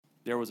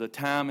There was a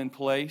time and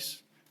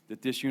place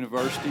that this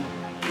university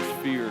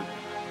was feared.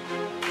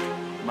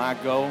 My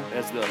goal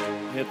as the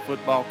head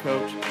football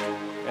coach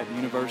at the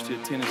University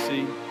of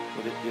Tennessee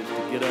is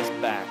to get us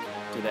back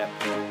to that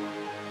point.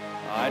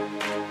 All right?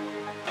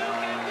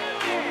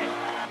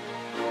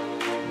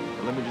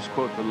 Let me just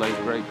quote the late,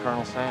 great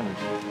Colonel Sanders.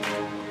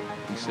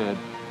 He said,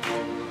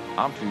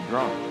 "I'm too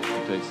drunk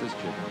to taste this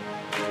chicken."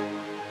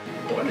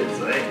 What did it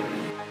say?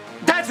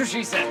 That's what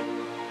she said.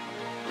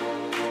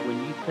 When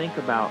you think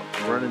about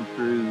running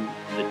through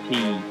the T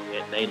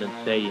at Neyland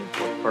Stadium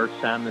for the first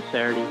time this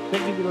Saturday, does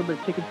that give you a little bit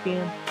of chicken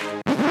skin?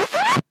 A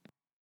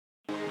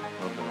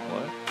little bit of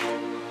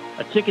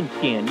what? A chicken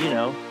skin, you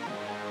know.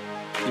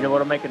 You know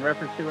what I'm making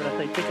reference to when I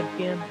say chicken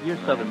skin? You're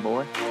a Southern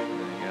boy. I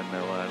got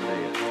no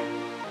idea.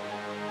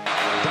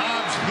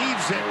 Dobbs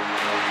heaves it.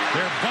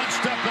 They're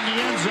bunched up in the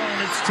end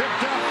zone. It's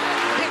tipped up.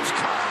 It's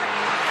caught.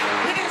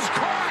 It is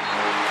caught.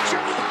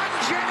 Jawan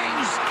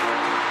Jennings.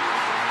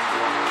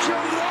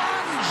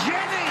 Jawan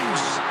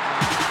Jennings.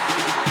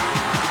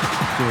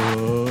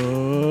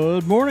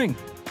 Good morning,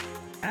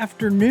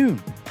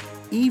 afternoon,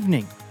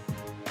 evening,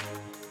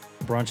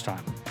 brunch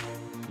time,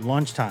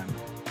 lunchtime,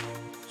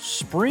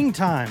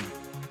 springtime,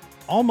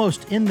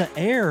 almost in the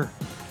air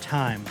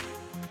time,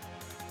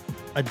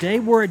 a day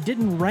where it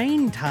didn't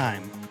rain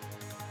time,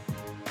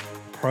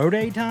 pro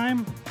day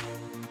time,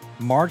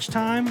 March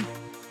time,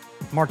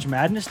 March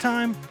Madness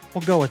time.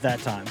 We'll go with that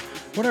time.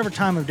 Whatever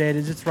time of day it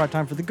is, it's the right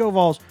time for the Go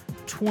Vols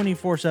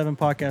 24/7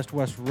 podcast.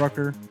 Wes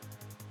Rucker,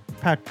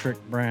 Patrick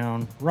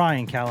Brown,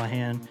 Ryan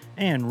Callahan,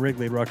 and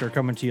Wrigley Rucker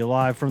coming to you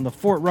live from the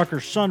Fort Rucker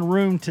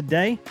Sunroom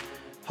today.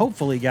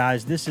 Hopefully,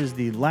 guys, this is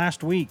the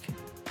last week,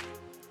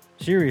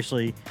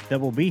 seriously, that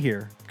we'll be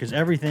here, because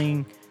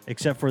everything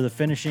except for the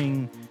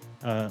finishing,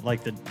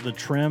 like the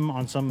trim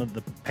on some of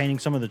the, painting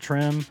some of the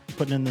trim,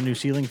 putting in the new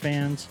ceiling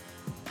fans,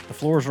 the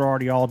floors are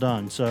already all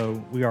done.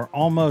 So we are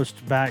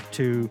almost back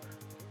to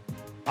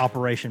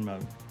operation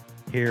mode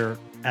here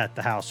at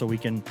the house, so we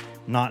can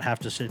not have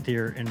to sit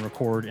here and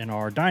record in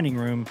our dining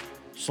room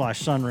 /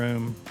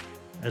 sunroom,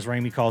 as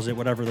Ramey calls it,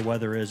 whatever the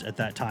weather is at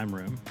that time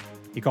room.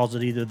 He calls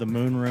it either the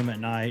moon room at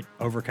night,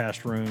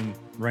 overcast room,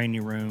 rainy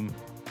room,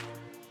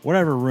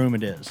 whatever room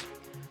it is.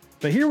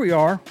 But here we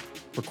are,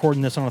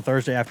 recording this on a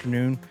Thursday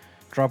afternoon.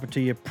 Drop it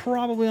to you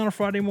probably on a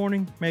Friday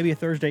morning, maybe a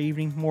Thursday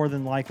evening, more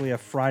than likely a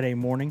Friday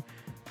morning.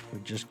 We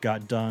just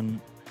got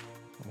done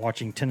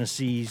watching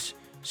Tennessee's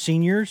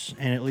seniors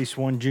and at least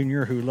one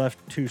junior who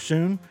left too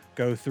soon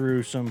go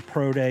through some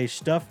pro day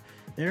stuff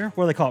there.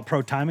 What do they call it?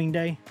 Pro timing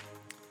day?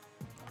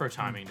 Pro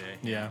timing day.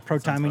 Yeah. Pro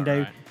timing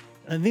day. Right.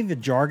 I think the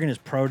jargon is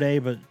pro day,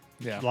 but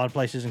Yeah. a lot of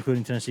places,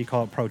 including Tennessee,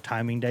 call it pro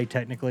timing day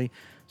technically.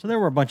 So there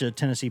were a bunch of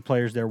Tennessee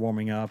players there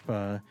warming up,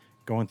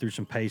 going through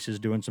some paces,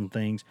 doing some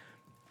things.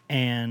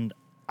 And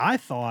I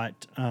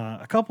thought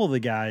a couple of the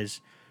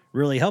guys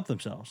really helped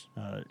themselves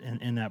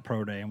in that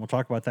pro day. And we'll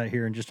talk about that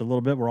here in just a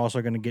little bit. We're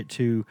also going to get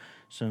to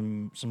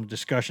some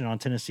discussion on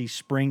Tennessee's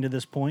spring to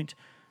this point.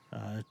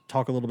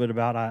 Talk a little bit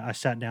about, I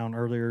sat down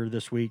earlier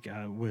this week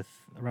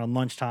with around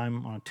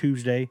lunchtime on a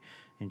Tuesday,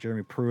 and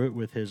Jeremy Pruitt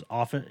with his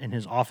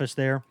office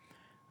there,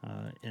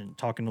 and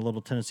talking a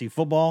little Tennessee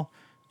football,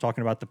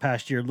 talking about the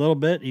past year a little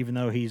bit, even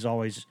though he's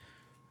always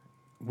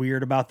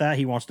weird about that.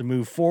 He wants to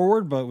move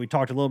forward, but we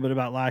talked a little bit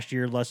about last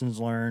year, lessons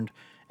learned,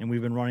 and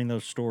we've been running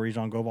those stories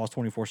on Go Vols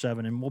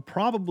 24/7, and we'll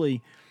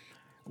probably,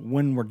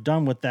 when we're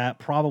done with that,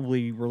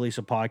 probably release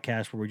a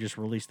podcast where we just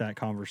release that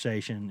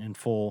conversation in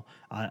full.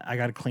 I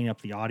got to clean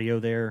up the audio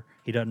there.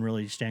 He doesn't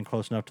really stand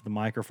close enough to the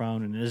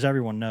microphone, and as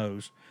everyone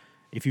knows,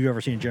 if you've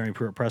ever seen a Jeremy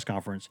Pruitt press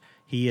conference,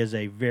 he is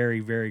a very,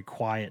 very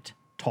quiet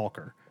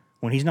talker.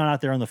 When he's not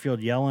out there on the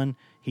field yelling,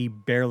 he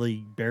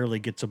barely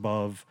gets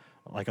above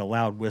like a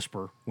loud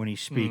whisper when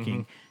he's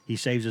speaking. He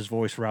saves his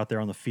voice for out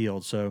there on the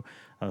field. So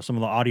some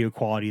of the audio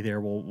quality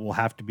there will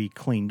have to be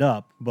cleaned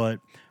up. But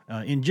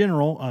in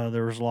general,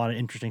 there was a lot of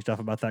interesting stuff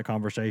about that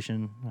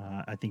conversation.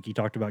 I think he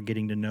talked about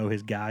getting to know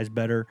his guys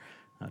better.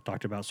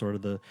 Talked about sort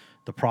of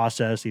the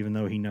process, even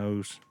though he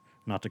knows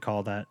not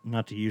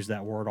to use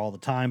that word all the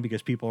time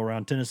because people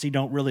around Tennessee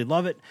don't really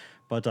love it.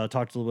 But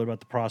talked a little bit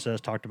about the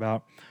process, talked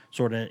about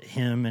sort of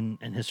him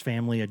and his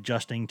family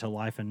adjusting to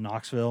life in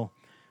Knoxville.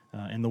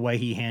 And the way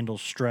he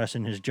handles stress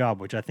in his job,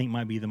 which I think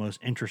might be the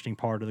most interesting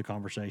part of the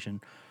conversation.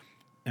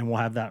 And we'll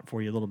have that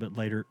for you a little bit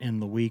later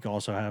in the week.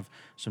 Also have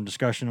some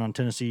discussion on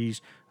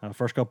Tennessee's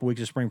first couple weeks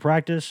of spring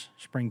practice,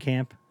 spring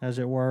camp, as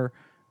it were.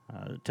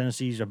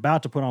 Tennessee's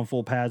about to put on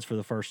full pads for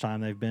the first time.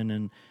 They've been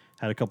in,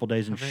 had a couple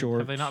days in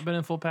shorts. Have they not been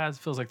in full pads?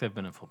 It feels like they've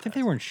been in full pads. I think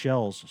they were in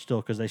shells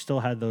still because they still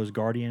had those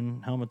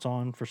Guardian helmets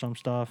on for some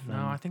stuff.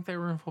 No, I think they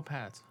were in full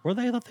pads. Were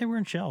they? I thought they were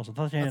in shells. I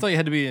thought you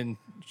had to be in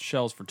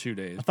shells for 2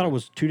 days. I thought it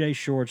was 2 days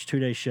shorts, 2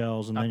 days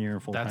shells, and then you're in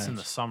full pads. That's in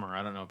the summer.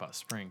 I don't know about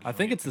spring. I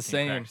think it's the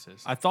same.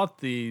 Practices. I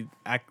thought it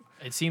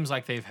seems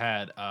like they've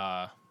had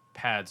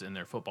pads in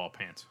their football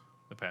pants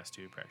the past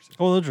 2 practices.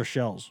 Oh, those are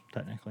shells,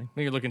 technically. I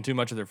think you're looking too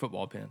much at their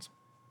football pants.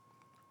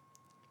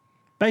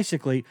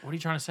 basically, What are you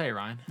trying to say,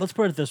 Ryan? let's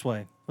put it this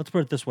way.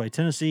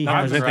 Tennessee No,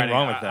 has, there's anything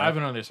wrong with that. I've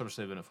been under the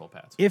assumption they've been in full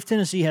pads. if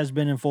Tennessee has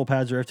been in full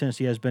pads or if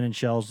Tennessee has been in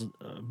shells,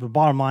 the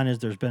bottom line is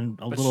there's been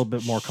a little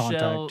bit more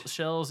contact.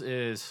 Shells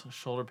is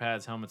shoulder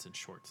pads, helmets, and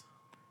shorts.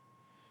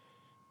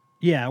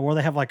 Yeah, or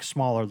they have like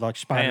smaller, like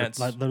spider, Pants,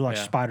 they're like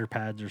yeah. spider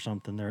pads or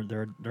something.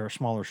 They're a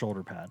smaller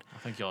shoulder pad. I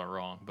think y'all are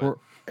wrong, but Or,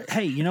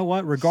 hey, you know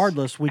what?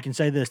 Regardless, we can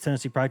say this: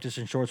 Tennessee practiced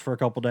in shorts for a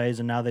couple days,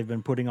 and now they've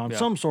been putting on Yeah.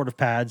 some sort of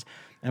pads,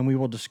 and we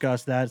will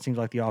discuss that. It seems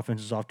like the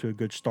offense is off to a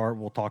good start.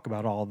 We'll talk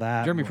about all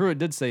that. Jeremy Pruitt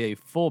did say a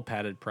full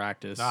padded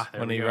practice there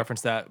when we he go.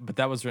 referenced that, but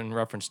that was in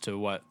reference to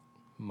what?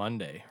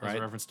 Monday, there's right?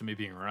 a reference to me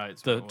being right.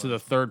 is what it To the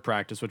was. third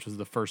practice, which was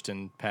the first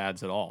in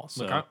pads at all.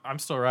 So Look, I'm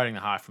still riding the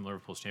high from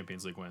Liverpool's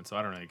Champions League win, so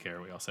I don't really care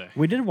what y'all say.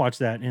 We did watch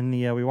that in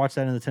the we watched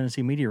that in the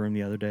Tennessee media room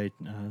the other day.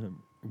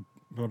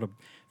 What a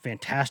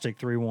fantastic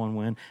 3-1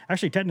 win.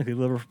 Actually, technically,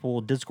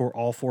 Liverpool did score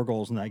all 4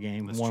 goals in that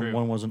game. That's One true.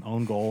 one was an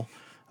own goal.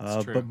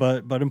 That's true.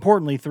 But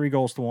importantly,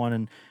 3-1.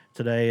 And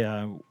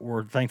today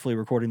we're thankfully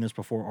recording this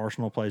before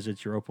Arsenal plays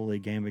its Europa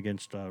League game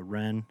against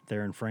Rennes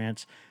there in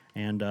France.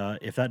 And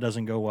if that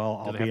doesn't go well, Do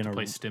I'll they be have in to a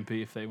play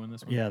Stimpy if they win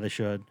this one? yeah, they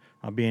should.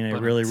 I'll be in a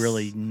But really, it's-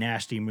 really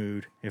nasty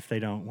mood if they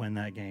don't win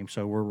that game.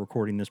 So we're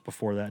recording this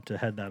before that to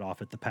head that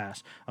off at the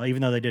pass.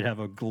 Even though they did have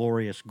a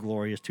glorious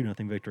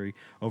 2-0 victory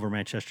over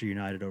Manchester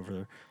United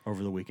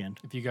over the weekend.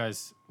 If you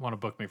guys want to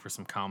book me for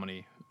some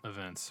comedy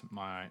events,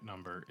 my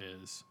number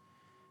is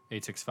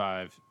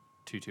 865-228.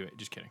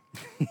 Just kidding.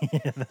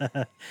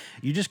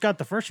 You just got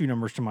the first few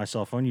numbers to my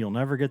cell phone. You'll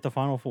never get the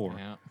final 4.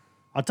 Yeah.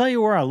 I'll tell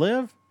you where I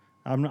live.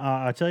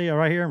 I tell you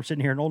right here, I'm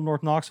sitting here in Old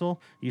North Knoxville.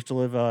 Used to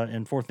live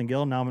in 4th and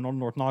Gill. Now I'm in Old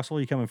North Knoxville.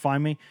 You come and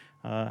find me.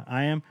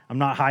 I'm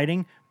not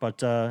hiding, but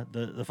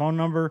the phone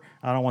number,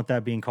 I don't want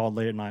that being called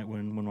late at night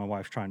when my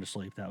wife's trying to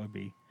sleep.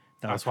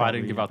 That's why I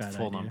didn't give out the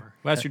full number.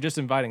 Wes, you're just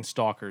inviting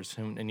stalkers,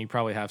 and you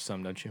probably have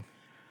some, don't you?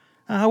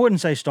 I wouldn't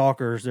say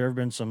stalkers. There have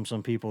been some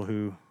people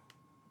who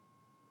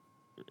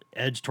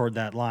edge toward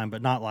that line,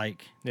 but not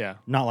like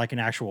an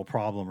actual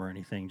problem or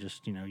anything.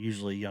 Just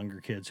usually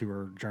younger kids who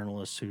are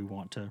journalists who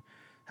want to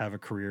have a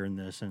career in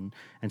this and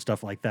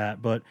stuff like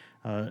that. But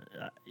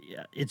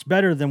it's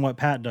better than what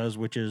Pat does,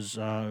 which is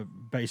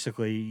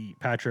basically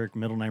Patrick,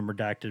 middle name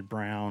redacted,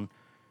 Brown,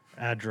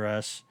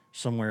 address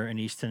somewhere in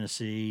East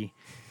Tennessee,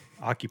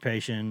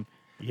 occupation,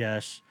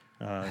 yes,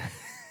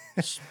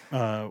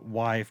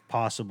 wife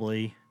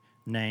possibly,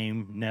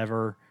 name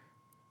never,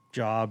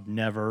 job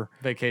never.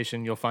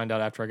 Vacation, you'll find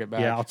out after I get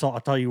back. Yeah, I'll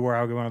tell you where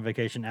I'll go on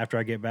vacation after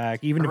I get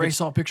back. Even if Erase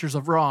all pictures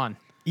of Ron.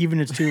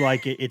 even it's too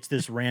like it's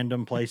this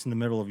random place in the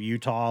middle of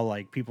Utah,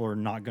 like people are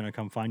not going to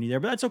come find you there,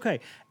 but that's okay.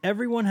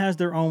 Everyone has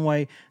their own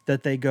way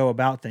that they go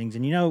about things,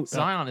 and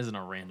Zion isn't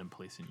a random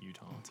place in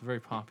Utah. It's a very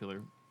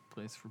popular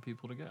place for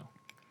people to go.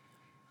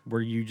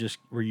 were you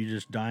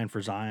just dying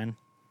for Zion?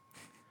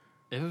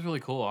 It was really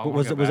cool. But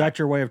was that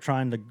your way of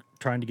trying to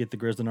get the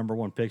Grizz the number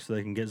 1 pick so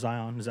they can get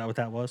Zion? Is that what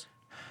that was?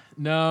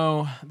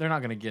 No, they're not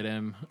going to get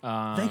him.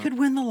 They could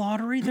win the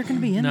lottery. They're going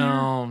to be in there.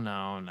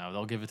 No.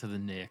 They'll give it to the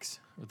Knicks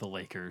or the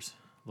Lakers.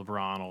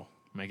 LeBron will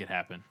make it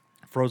happen.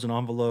 Frozen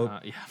envelope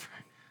Yeah,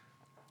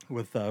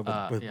 with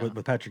yeah.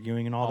 Patrick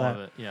Ewing and all all that.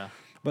 of it. Yeah.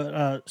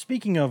 But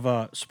speaking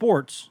of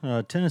sports,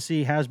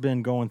 Tennessee has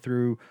been going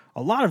through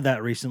a lot of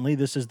that recently.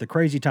 This is the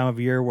crazy time of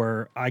year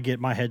where I get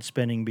my head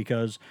spinning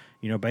because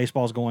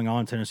baseball's going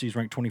on. Tennessee's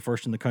ranked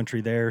 21st in the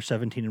country there,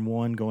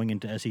 17-1 going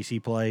into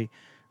SEC play.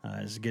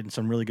 Is getting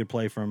some really good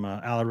play from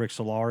Alaric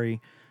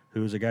Solari,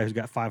 who's a guy who's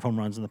got 5 home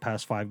runs in the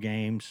past 5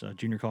 games,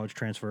 junior college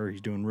transfer.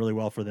 He's doing really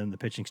well for them, the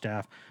pitching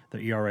staff.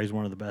 Their ERA is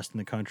one of the best in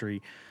the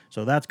country.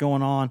 So that's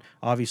going on.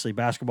 Obviously,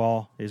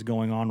 basketball is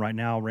going on right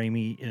now.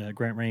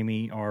 Grant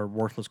Ramey, our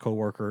worthless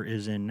coworker,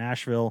 is in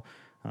Nashville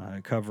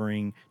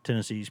covering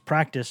Tennessee's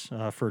practice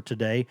for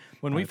today.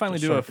 When we finally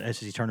to do start the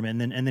SEC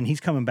tournament, and then he's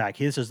coming back.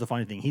 This is the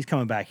funny thing. He's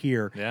coming back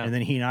here, Yeah. and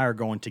then he and I are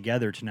going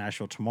together to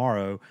Nashville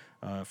tomorrow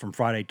from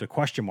Friday to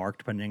question mark,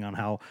 depending on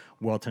how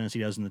well Tennessee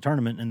does in the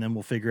tournament, and then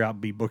we'll figure out,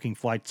 be booking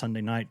flights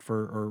Sunday night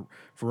for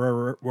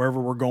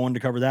wherever we're going to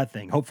cover that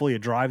thing. Hopefully a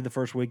drive the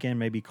first weekend,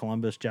 maybe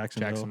Columbus,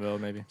 Jacksonville,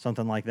 maybe.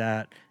 something like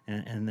that,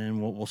 and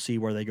then we'll see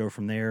where they go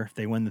from there. If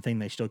they win the thing,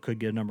 they still could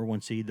get a number 1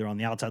 seed. They're on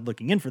the outside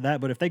looking in for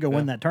that, but if they go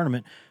win that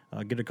tournament,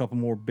 get a couple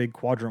more big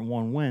quadrant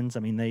 1 wins,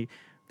 I mean,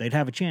 they'd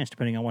have a chance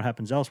depending on what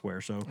happens elsewhere.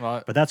 So,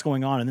 but that's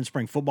going on, and then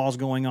spring football's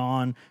going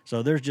on.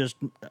 So there's just,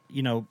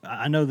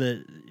 I know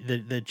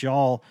that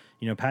y'all,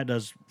 Pat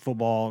does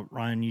football,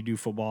 Ryan, you do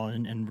football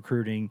and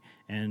recruiting,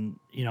 and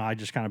I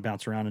just kind of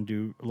bounce around and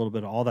do a little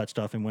bit of all that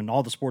stuff. And when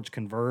all the sports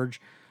converge,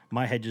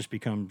 my head just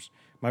becomes,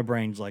 my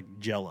brain's like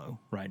Jello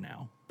right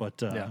now. But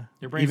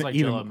Your brain's like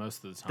Jello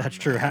most of the time. That's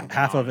true. man,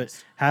 Half of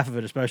honest.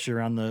 it, especially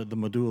around the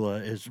medulla,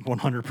 is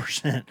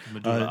 100%.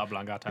 Medulla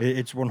oblongata.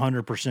 It's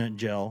 100%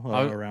 gel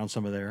around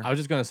some of there. I was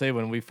just going to say,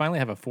 when we finally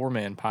have a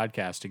 4-man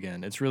podcast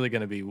again, it's really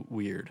going to be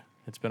weird.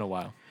 It's been a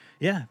while.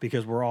 Yeah,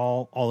 because we're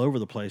all over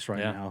the place right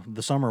now.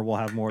 The summer we'll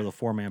have more of the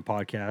 4-man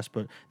podcast,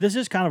 but this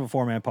is kind of a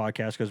 4-man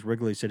podcast because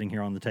Wrigley's sitting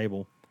here on the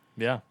table.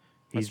 Yeah.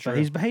 He's true.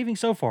 he's behaving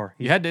so far.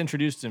 You had to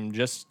introduce him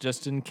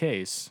just in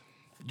case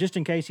Just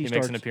in case he makes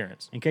starts an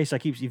appearance. In case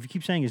if you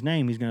keep saying his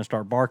name, he's going to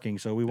start barking.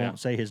 So we won't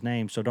say his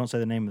name. So don't say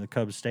the name of the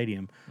Cubs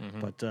stadium.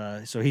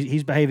 But so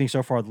he's behaving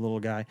so far, the little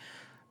guy.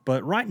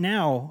 But right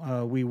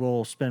now, we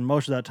will spend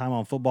most of that time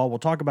on football. We'll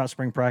talk about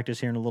spring practice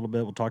here in a little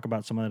bit. We'll talk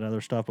about some of that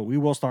other stuff. But we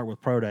will start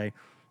with Pro Day,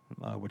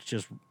 which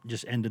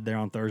just ended there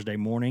on Thursday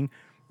morning.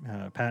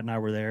 Pat and I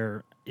were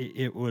there.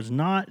 It was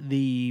not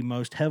the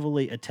most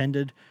heavily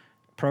attended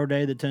Pro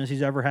Day that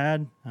Tennessee's ever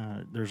had.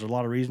 There's a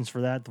lot of reasons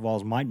for that. The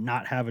Vols might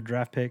not have a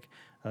draft pick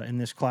in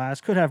this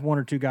class. Could have one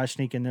or two guys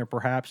sneak in there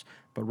perhaps,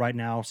 but right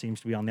now seems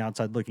to be on the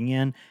outside looking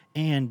in.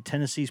 And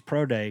Tennessee's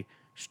Pro Day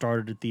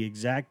started at the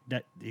exact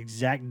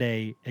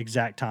day,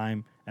 exact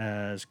time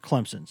as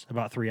Clemson's,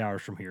 about 3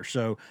 hours from here.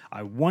 So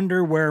I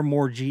wonder where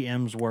more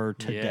GMs were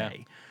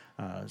today.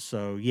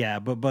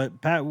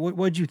 But Pat,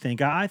 what'd you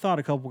think? I thought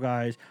a couple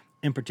guys,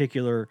 in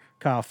particular,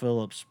 Kyle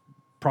Phillips,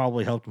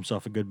 probably helped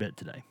himself a good bit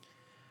today.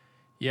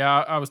 Yeah,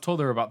 I was told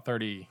there were about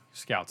 30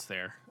 scouts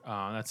there.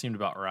 That seemed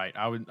about right.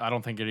 I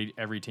don't think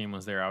every team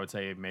was there. I would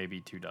say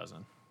maybe 24.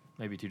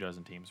 Maybe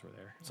 24 teams were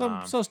there.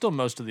 So still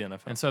most of the NFL.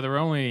 And so there were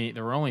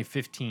only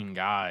 15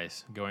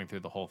 guys going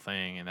through the whole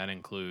thing, and that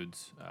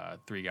includes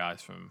 3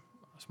 guys from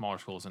smaller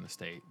schools in the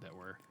state that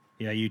were.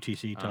 Yeah,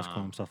 UTC,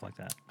 Tusculum, stuff like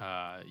that.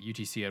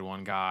 UTC had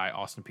one guy.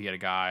 Austin P had a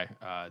guy.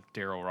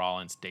 Daryl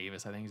Rollins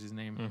Davis, I think is his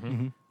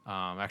name.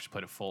 Actually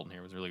played at Fulton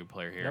here. Was a really good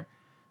player here. Yep.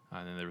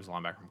 And then there was a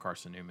linebacker from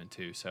Carson Newman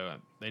too. So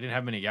they didn't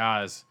have many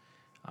guys.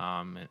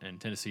 And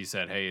Tennessee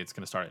said, "Hey, it's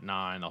going to start at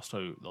 9.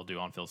 They'll do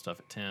on-field stuff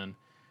at 10,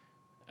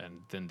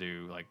 and then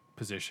do like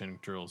position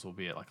drills will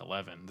be at like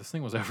 11." This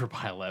thing was over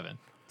by 11,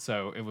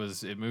 so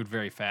it moved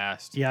very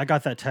fast. Yeah, I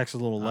got that text a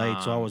little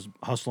late, so I was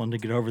hustling to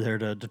get over there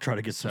to try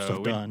to get some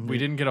stuff done. We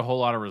didn't get a whole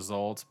lot of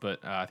results,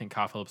 but I think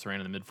Kyle Phillips ran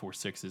in the mid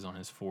 4.6s on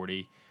his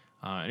 40.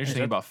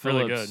 Interesting about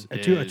Phillips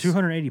at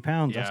 280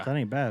 pounds, that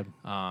ain't bad.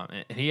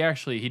 And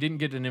he didn't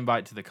get an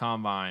invite to the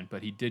combine,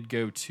 but he did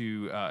go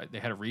to. They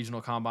had a regional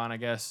combine, I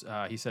guess.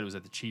 He said it was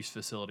at the Chiefs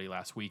facility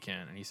last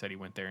weekend, and he said he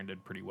went there and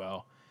did pretty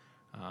well.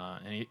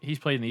 And he's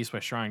played in the East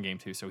West Shrine game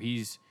too, so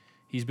he's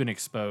been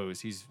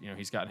exposed. He's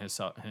gotten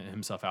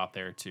himself out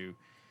there to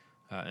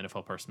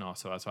NFL personnel,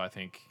 so that's why I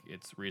think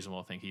it's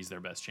reasonable to think he's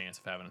their best chance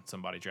of having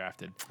somebody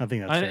drafted. I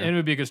think that's fair. And it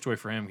would be a good story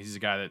for him. He's a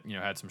guy that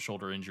had some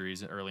shoulder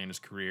injuries early in his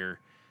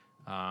career.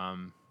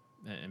 And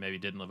maybe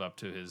didn't live up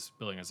to his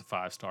billing as a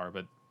 5-star,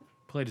 but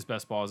played his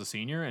best ball as a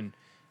senior. And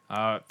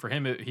for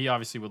him, he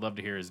obviously would love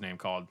to hear his name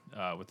called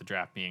with the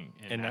draft being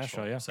in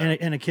Nashville. Yeah. So,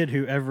 and a kid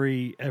who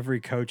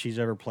every coach he's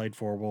ever played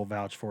for will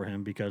vouch for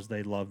him because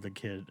they love the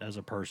kid as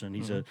a person.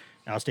 He's an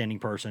outstanding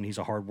person. He's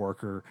a hard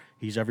worker.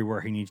 He's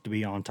everywhere he needs to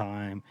be on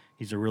time.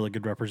 He's a really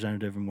good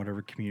representative in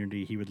whatever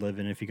community he would live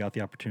in if he got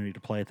the opportunity to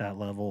play at that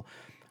level.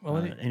 Well,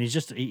 and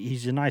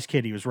he's a nice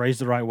kid. He was raised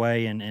the right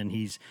way, and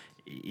he's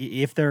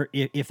if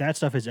that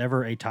stuff is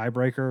ever a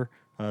tiebreaker,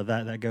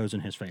 that goes in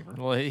his favor.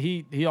 Well,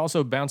 he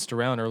also bounced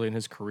around early in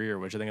his career,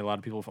 which I think a lot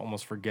of people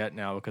almost forget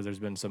now because there's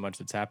been so much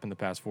that's happened the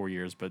past 4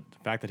 years. But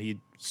the fact that he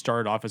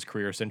started off his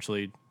career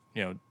essentially,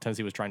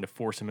 Tennessee was trying to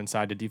force him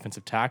inside to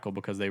defensive tackle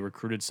because they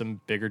recruited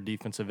some bigger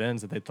defensive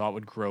ends that they thought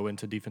would grow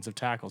into defensive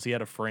tackles. He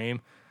had a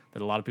frame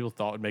that a lot of people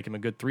thought would make him a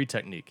good 3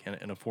 technique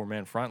in a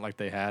 4-man front like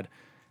they had.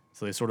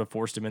 So they sort of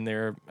forced him in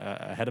there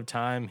ahead of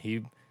time.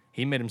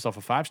 He made himself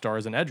a 5-star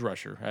as an edge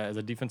rusher, as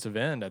a defensive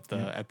end at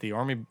the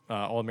Army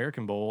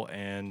All-American Bowl,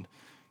 and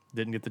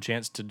didn't get the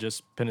chance to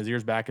just pin his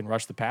ears back and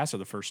rush the passer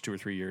the first 2 or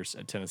 3 years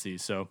at Tennessee.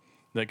 So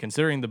that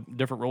considering the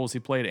different roles he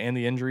played and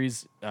the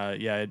injuries,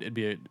 it'd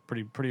be a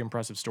pretty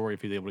impressive story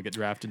if he's able to get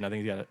drafted. And I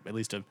think he got at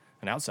least an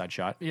outside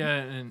shot. Yeah,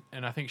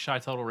 and I think Shy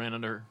Tuttle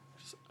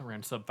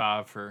ran sub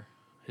 5 for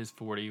his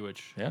 40,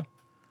 which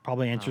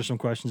probably answer some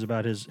questions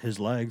about his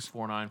legs.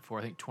 4.94,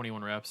 I think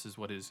 21 reps is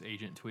what his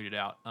agent tweeted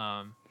out.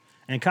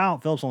 And Kyle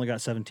Phillips only got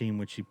 17,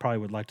 which he probably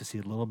would like to see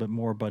a little bit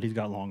more, but he's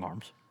got long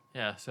arms.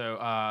 Yeah, so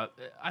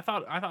I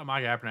thought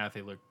Mike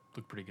Abernathy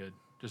looked pretty good,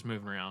 just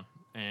moving around,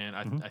 and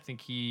I think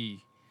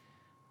he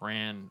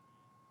ran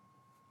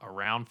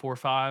around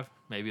 4.5,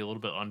 maybe a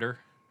little bit under,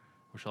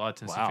 which a lot of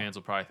Tennessee fans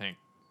will probably think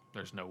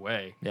there's no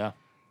way. Yeah,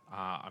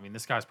 I mean,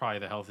 this guy's probably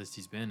the healthiest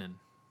he's been in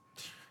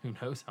who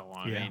knows how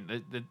long. Yeah. I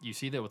mean, you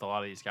see that with a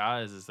lot of these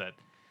guys is that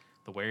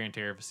the wear and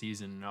tear of a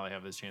season. Now they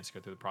have this chance to go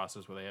through the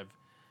process where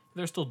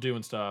they're still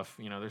doing stuff.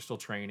 They're still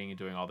training and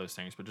doing all those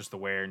things, but just the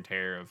wear and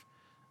tear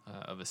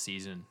of a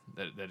season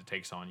that it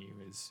takes on you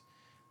is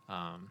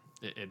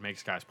it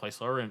makes guys play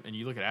slower. And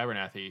you look at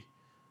Abernathy.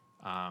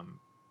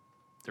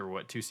 There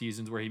were 2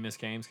 seasons where he missed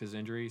games because of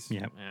injuries.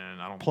 Yeah,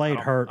 and I don't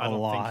hurt a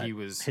lot. I don't think he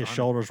was. His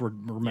shoulders were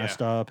messed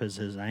up.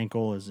 His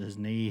ankle, his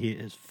knee,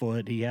 his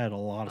foot. He had a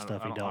lot of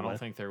stuff he dealt with. I don't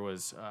think there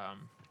was. I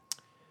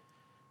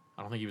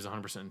don't think he was 100%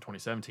 in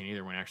 2017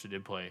 either when he actually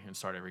did play and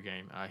start every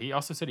game. He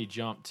also said he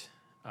jumped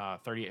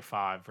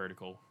 38.5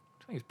 vertical.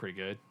 I think it's pretty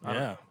good.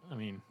 Yeah. I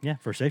mean. Yeah,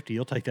 for safety,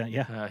 you'll take that.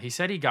 Yeah. He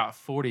said he got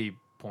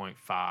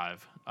 40.5.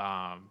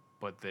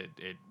 But that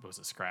it was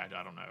a scratch.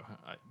 I don't know.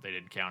 They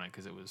didn't count it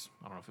because it was.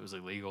 I don't know if it was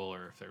illegal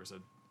or if there was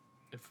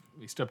if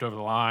he stepped over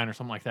the line or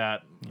something like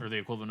that, or the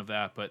equivalent of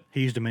that. But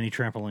He used a mini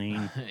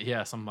trampoline.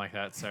 yeah, something like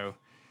that. So,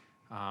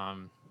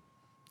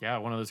 yeah,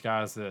 one of those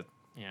guys that,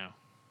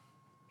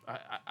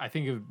 I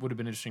think it would have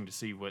been interesting to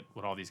see what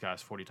all these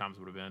guys 40 times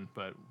would have been,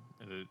 but,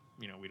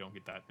 we don't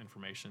get that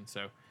information.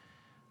 So,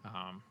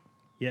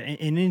 Yeah,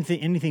 and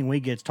anything we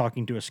get is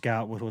talking to a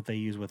scout with what they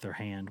use with their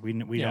hand. We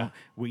Yeah.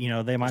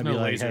 don't. They might There's be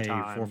no like, laser hey, 4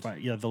 or times.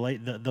 5. Yeah,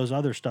 those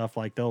other stuff,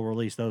 like they'll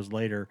release those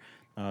later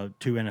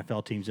to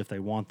NFL teams if they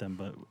want them.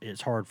 But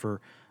it's hard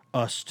for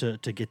us to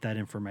get that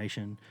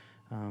information.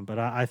 But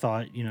I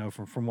thought,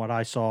 from what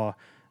I saw,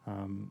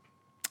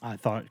 I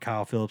thought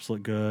Kyle Phillips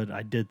looked good.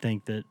 I did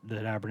think that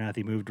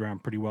Abernathy moved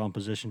around pretty well in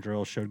position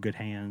drills, showed good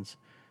hands.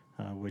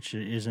 Which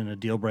isn't a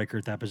deal breaker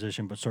at that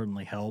position, but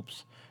certainly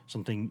helps.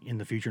 Something in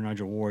the future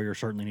Nigel Warrior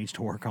certainly needs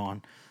to work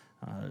on.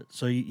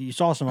 So you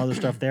saw some other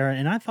stuff there,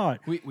 and I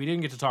thought we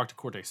didn't get to talk to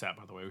Corte Sapp,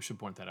 by the way. We should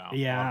point that out.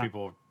 Yeah. A lot of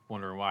people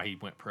wondering why he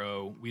went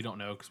pro. We don't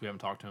know because we haven't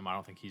talked to him. I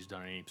don't think he's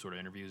done any sort of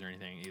interviews or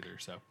anything either.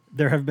 So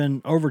there have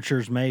been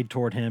overtures made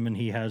toward him, and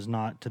he has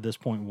not to this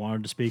point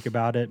wanted to speak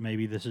about it.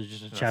 Maybe this is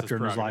just a chapter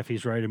in his life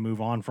he's ready to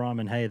move on from,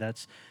 and hey,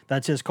 that's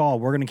his call.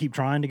 We're going to keep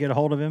trying to get a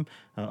hold of him.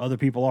 Other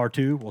people are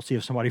too. We'll see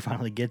if somebody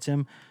finally gets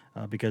him,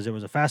 because it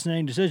was a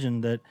fascinating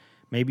decision that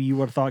maybe you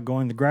would have thought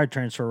going the grad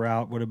transfer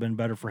route would have been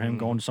better for him,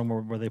 going to somewhere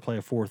where they play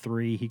a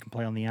 4-3. He can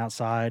play on the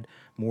outside,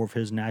 more of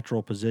his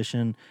natural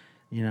position.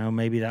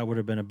 Maybe that would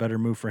have been a better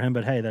move for him.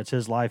 But, hey, that's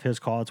his life, his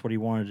call. That's what he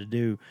wanted to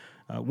do.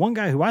 One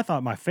guy who I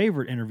thought my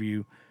favorite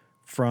interview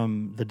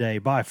from the day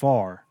by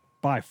far,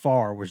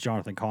 was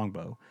Jonathan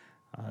Kongbo.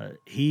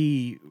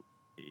 He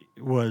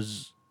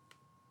was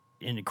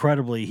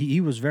incredibly – he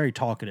was very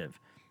talkative,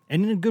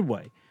 and in a good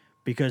way,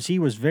 because he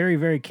was very,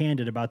 very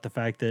candid about the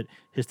fact that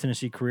his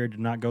Tennessee career did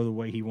not go the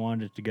way he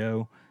wanted it to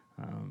go.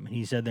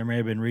 He said there may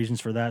have been reasons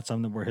for that,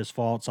 some that were his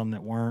fault, some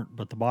that weren't.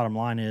 But the bottom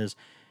line is,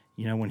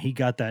 when he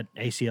got that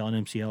ACL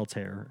and MCL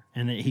tear,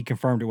 and he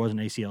confirmed it was an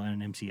ACL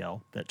and an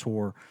MCL that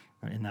tore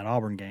in that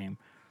Auburn game,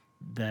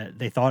 that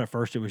they thought at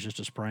first it was just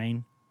a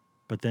sprain.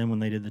 But then when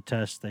they did the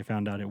test, they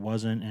found out it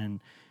wasn't. And,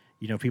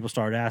 people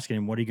started asking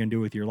him, what are you going to do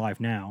with your life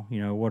now?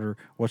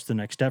 What's the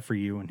next step for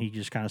you? And he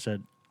just kind of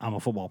said, I'm a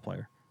football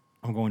player.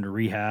 I'm going to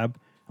rehab.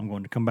 I'm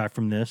going to come back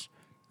from this,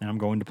 and I'm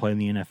going to play in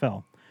the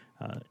NFL.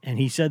 And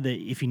he said that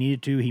if he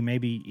needed to,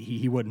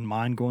 he wouldn't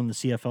mind going the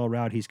CFL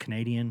route. He's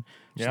Canadian,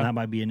 so that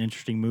might be an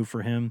interesting move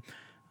for him.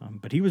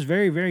 But he was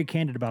very, very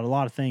candid about a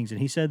lot of things,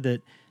 and he said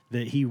that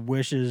he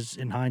wishes,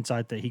 in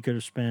hindsight, that he could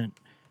have spent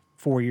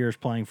 4 years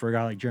playing for a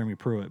guy like Jeremy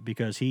Pruitt,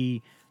 because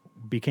he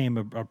became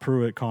a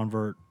Pruitt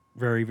convert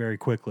very, very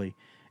quickly,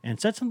 and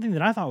said something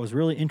that I thought was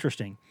really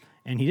interesting.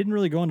 And he didn't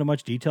really go into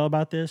much detail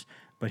about this,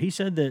 but he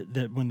said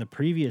that when the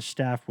previous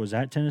staff was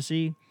at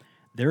Tennessee,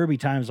 there would be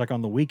times like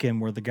on the weekend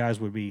where the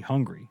guys would be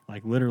hungry,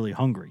 like literally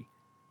hungry.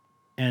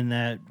 And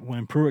that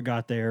when Pruitt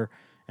got there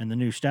and the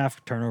new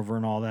staff turnover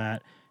and all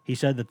that, he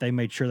said that they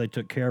made sure they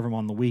took care of him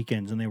on the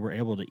weekends and they were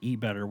able to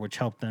eat better, which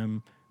helped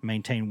them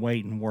maintain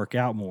weight and work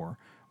out more,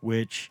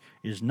 which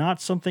is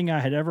not something I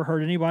had ever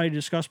heard anybody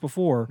discuss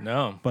before.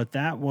 No. But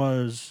that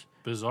was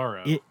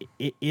bizarro.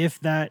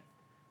 If that,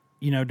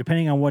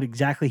 depending on what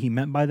exactly he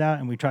meant by that,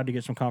 and we tried to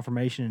get some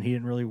confirmation and he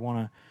didn't really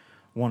want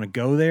to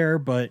go there,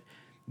 but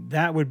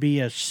that would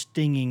be a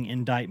stinging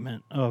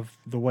indictment of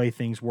the way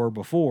things were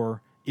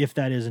before, if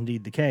that is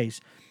indeed the case.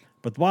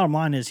 But the bottom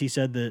line is, he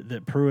said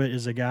that Pruitt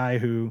is a guy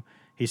who,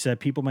 he said,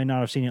 people may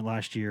not have seen it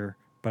last year,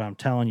 but I'm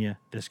telling you,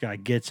 this guy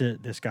gets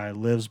it. This guy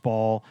lives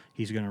ball.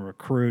 He's going to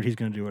recruit. He's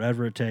going to do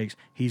whatever it takes.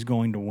 He's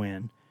going to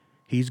win.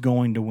 He's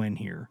going to win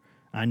here.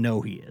 I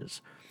know he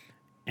is.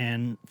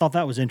 And thought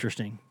that was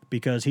interesting,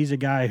 because he's a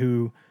guy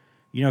who,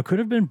 could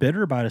have been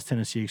bitter about his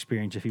Tennessee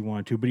experience if he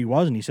wanted to, but he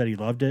wasn't. He said he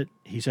loved it.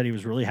 He said he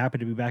was really happy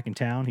to be back in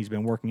town. He's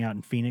been working out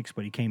in Phoenix,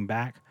 but he came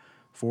back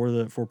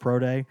for Pro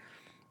Day,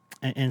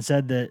 and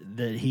said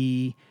that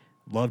he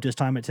loved his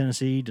time at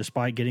Tennessee,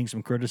 despite getting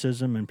some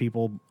criticism and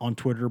people on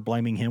Twitter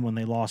blaming him when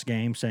they lost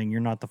games, saying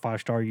you're not the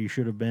 5-star you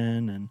should have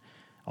been, and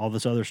all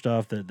this other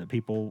stuff that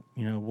people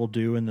will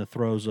do in the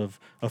throes of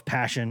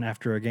passion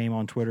after a game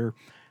on Twitter.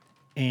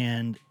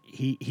 And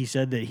he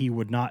said that he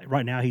would not.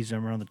 Right now he's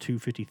around the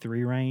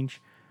 253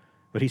 range,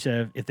 but he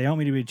said if they want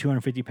me to be a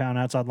 250-pound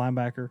outside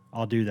linebacker,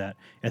 I'll do that.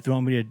 If they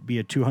want me to be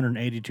a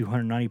 280,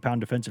 290-pound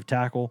defensive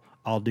tackle,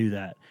 I'll do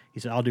that. He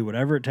said I'll do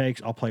whatever it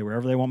takes. I'll play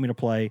wherever they want me to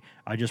play.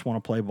 I just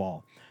want to play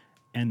ball.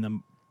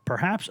 And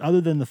perhaps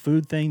other than the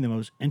food thing, the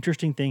most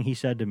interesting thing he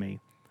said to me,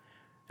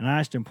 and I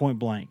asked him point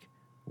blank,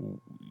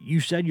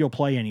 you said you'll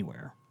play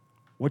anywhere.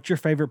 What's your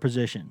favorite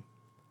position?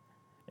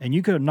 And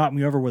you could have knocked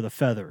me over with a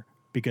feather,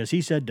 because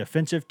he said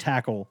defensive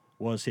tackle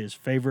was his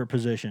favorite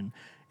position.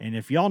 And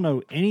if y'all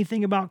know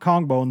anything about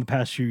Kongbo in the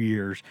past few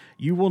years,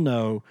 you will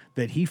know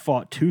that he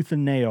fought tooth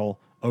and nail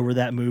over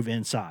that move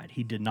inside.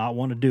 He did not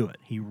want to do it.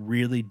 He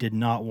really did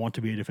not want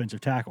to be a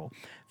defensive tackle.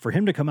 For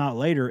him to come out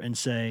later and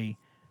say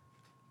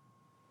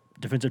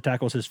defensive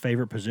tackle is his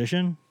favorite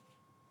position,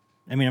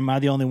 I mean, am I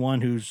the only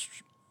one who's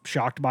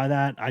shocked by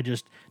that?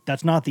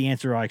 That's not the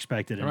answer I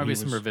expected. There might be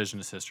some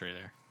revisionist history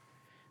there.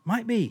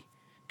 Might be.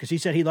 because he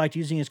said he liked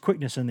using his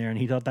quickness in there, and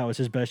he thought that was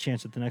his best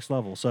chance at the next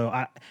level.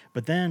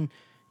 But then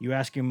you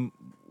ask him,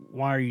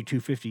 why are you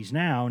 250s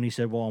now? And he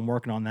said, well, I'm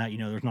working on that.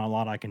 There's not a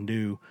lot I can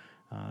do.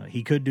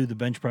 He could do the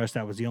bench press.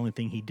 That was the only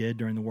thing he did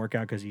during the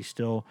workout because he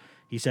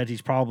said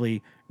he's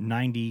probably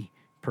 90%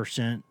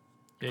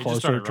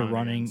 closer to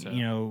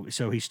running,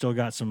 so he's still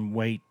got some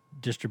weight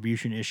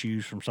distribution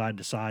issues from side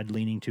to side,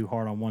 leaning too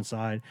hard on one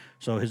side.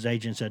 So his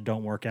agent said,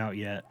 don't work out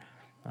yet.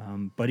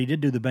 But he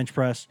did do the bench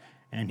press,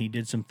 and he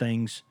did some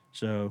things.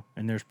 So,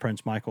 and there's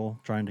Prince Michael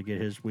trying to get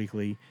his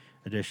weekly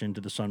addition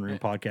to the Sunroom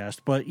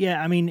podcast. But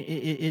yeah, I mean,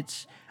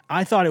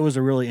 I thought it was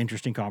a really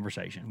interesting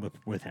conversation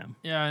with him.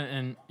 Yeah,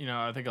 and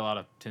I think a lot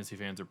of Tennessee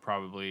fans are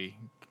probably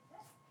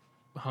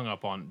hung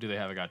up on do they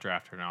have a guy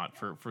drafted or not.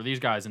 For these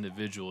guys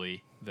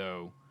individually,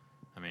 though,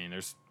 I mean,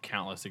 there's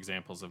countless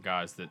examples of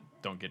guys that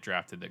don't get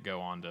drafted that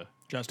go on to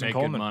Justin make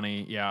Coleman. good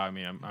money. Yeah, I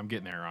mean, I'm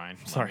getting there, Ryan.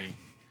 Sorry.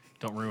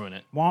 Don't ruin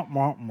it.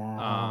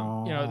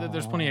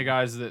 There's plenty of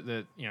guys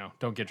that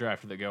don't get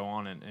drafted that go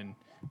on and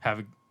have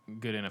a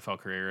good NFL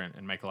career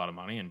and make a lot of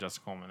money. And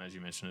Justin Coleman, as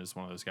you mentioned, is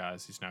one of those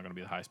guys. He's now going to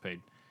be the highest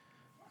paid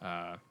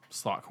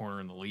slot corner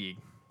in the league,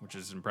 which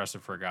is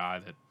impressive for a guy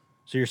that.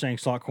 So you're saying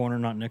slot corner,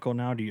 not nickel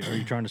now? Are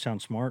you trying to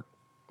sound smart?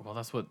 Well,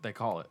 that's what they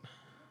call it.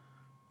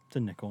 It's a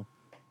nickel.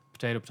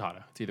 Potato.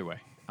 It's either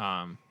way.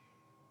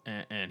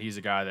 And he's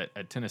a guy that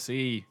at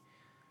Tennessee,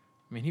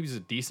 I mean, he was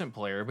a decent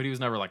player, but he was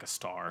never like a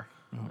star.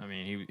 I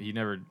mean, he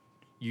never.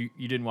 You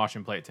didn't watch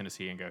him play at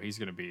Tennessee and go, he's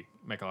going to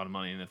make a lot of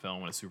money in the NFL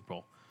and win a Super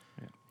Bowl.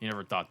 Yeah. You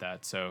never thought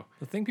that. So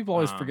the thing people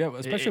always forget,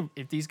 especially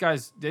if these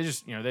guys, they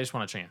just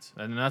want a chance,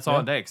 and that's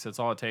all it takes. That's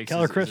all it takes.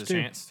 Keller is Chris a too.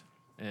 chance,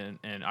 and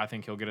I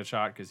think he'll get a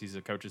shot because he's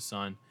a coach's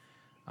son.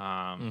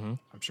 I'm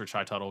sure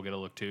Chi Tuttle will get a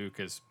look too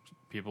because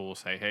people will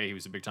say, hey, he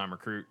was a big time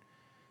recruit.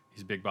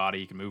 He's a big body.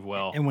 He can move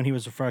well. And when he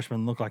was a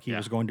freshman, looked like he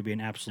was going to be an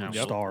absolute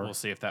star. We'll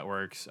see if that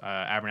works.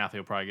 Abernathy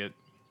will probably get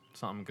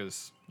something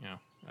because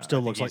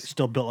still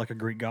built like a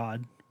Greek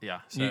god.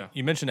 Yeah. So.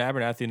 You mentioned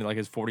Abernathy and like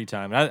his 40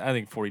 time. I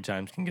think 40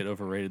 times can get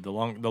overrated. The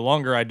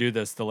longer I do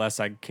this, the less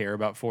I care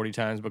about 40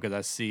 times because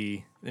I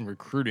see in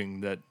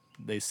recruiting that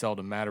they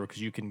seldom matter because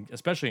you can,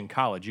 especially in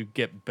college, you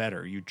get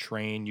better. You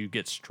train, you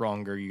get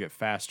stronger, you get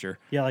faster.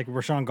 Yeah, like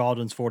Rashawn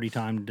Galdon's 40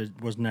 time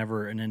was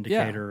never an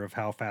indicator of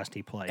how fast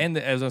he played. And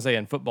as I say,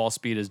 in football,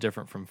 speed is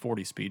different from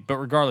 40 speed. But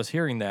regardless,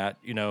 hearing that,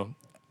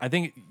 I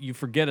think you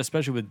forget,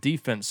 especially with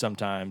defense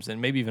sometimes, and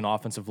maybe even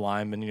offensive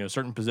linemen,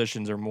 certain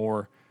positions are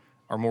more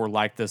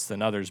like this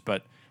than others.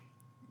 But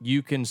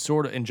you can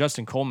sort of, and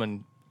Justin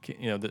Coleman,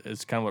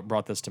 is kind of what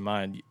brought this to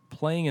mind.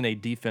 Playing in a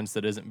defense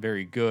that isn't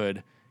very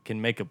good can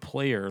make a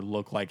player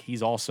look like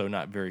he's also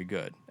not very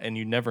good. And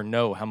you never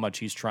know how much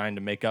he's trying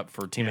to make up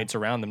for teammates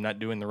around them not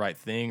doing the right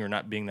thing or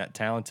not being that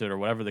talented or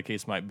whatever the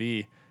case might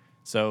be.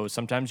 So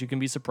sometimes you can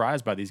be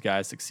surprised by these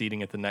guys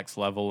succeeding at the next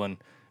level, and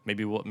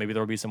maybe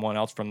there will be someone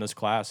else from this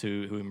class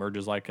who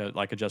emerges like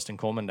a Justin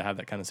Coleman to have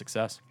that kind of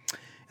success.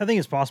 I think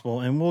it's possible,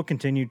 and we'll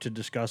continue to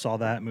discuss all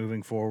that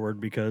moving forward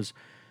because,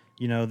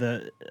 I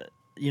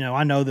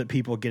know that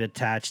people get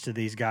attached to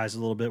these guys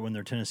a little bit when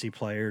they're Tennessee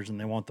players and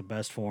they want the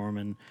best for them,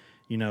 and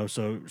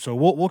so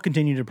we'll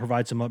continue to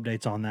provide some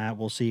updates on that.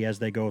 We'll see as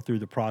they go through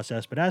the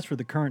process. But as for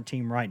the current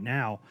team right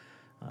now,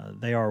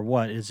 they are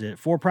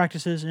 4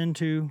 practices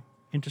into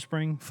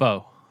spring?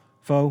 Foe.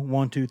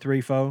 1, 2,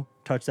 3, foe.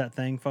 Touch that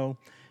thing, foe.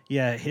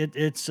 Yeah,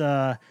 it's.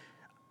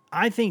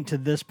 I think to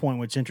this point,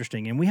 what's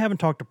interesting, and we haven't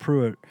talked to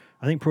Pruitt.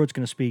 I think Pruitt's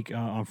going to speak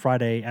on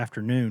Friday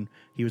afternoon.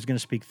 He was going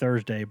to speak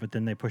Thursday, but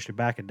then they pushed it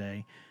back a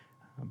day.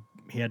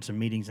 He had some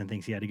meetings and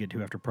things he had to get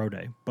to after Pro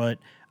Day. But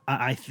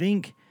I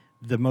think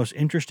the most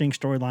interesting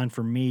storyline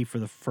for me for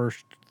the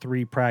first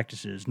 3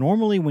 practices,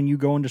 normally when you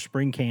go into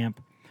spring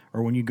camp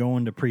or when you go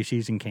into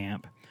preseason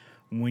camp,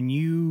 when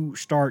you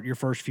start your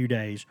first few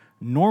days,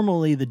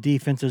 normally the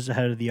defense is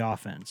ahead of the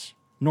offense.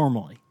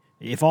 Normally.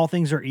 If all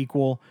things are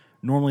equal,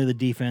 normally the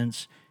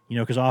defense,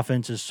 because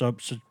offense is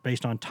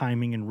based on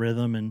timing and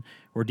rhythm, and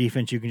where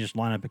defense you can just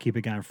line up and keep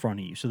a guy in front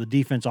of you. So the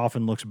defense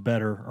often looks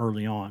better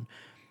early on.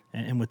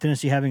 And with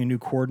Tennessee having a new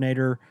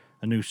coordinator,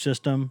 a new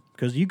system,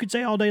 because you could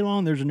say all day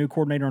long there's a new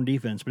coordinator on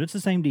defense, but it's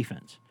the same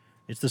defense.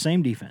 It's the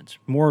same defense,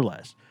 more or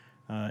less.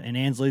 And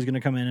Ansley's going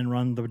to come in and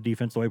run the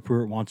defense the way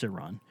Pruitt wants it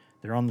run.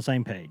 They're on the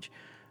same page.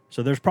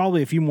 So there's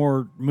probably a few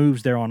more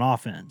moves there on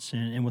offense.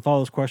 And with all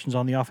those questions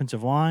on the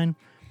offensive line,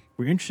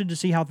 we're interested to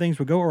see how things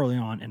would go early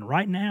on. And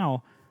right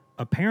now,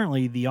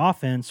 apparently the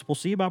offense, we'll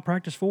see about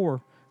practice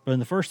 4, but in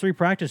the first 3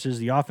 practices,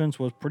 the offense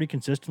was pretty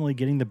consistently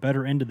getting the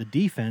better end of the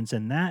defense.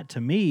 And that,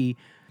 to me,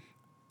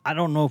 I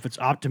don't know if it's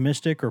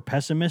optimistic or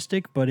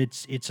pessimistic, but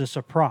it's a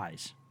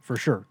surprise for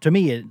sure. To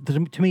me,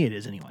 it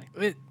is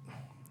anyway.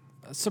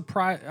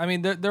 Surprise. I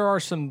mean, there are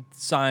some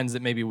signs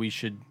that maybe we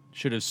should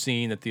have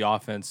seen that the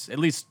offense, at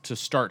least to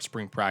start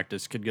spring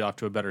practice, could get off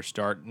to a better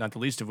start. Not the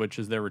least of which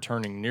is they're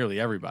returning nearly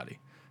everybody.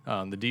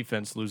 The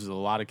defense loses a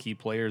lot of key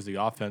players. The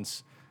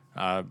offense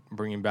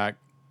bringing back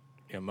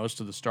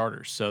most of the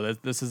starters. So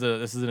this is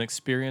an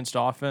experienced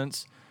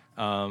offense.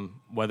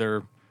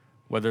 Whether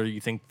whether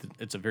you think that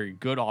it's a very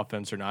good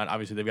offense or not.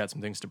 Obviously, they've got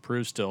some things to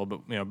prove still,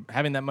 but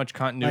having that much Like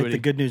continuity. the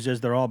good news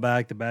is they're all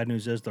back. The bad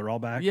news is they're all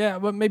back. Yeah,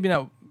 but maybe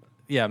not.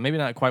 Yeah, maybe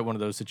not quite one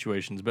of those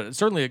situations, but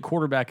certainly at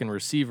quarterback and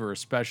receiver,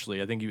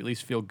 especially, I think you at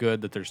least feel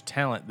good that there's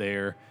talent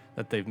there,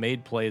 that they've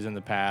made plays in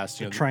the past.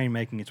 The train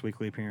making its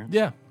weekly appearance.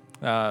 Yeah,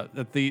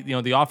 that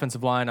the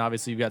offensive line,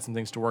 obviously, you've got some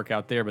things to work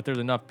out there, but there's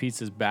enough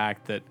pieces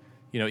back that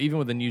even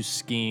with the new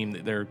scheme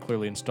that they're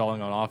clearly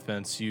installing on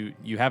offense, you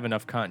have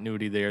enough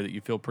continuity there that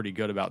you feel pretty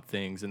good about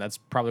things, and that's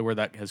probably where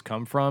that has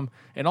come from.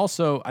 And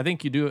also, I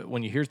think you do it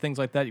when you hear things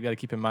like that. You got to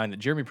keep in mind that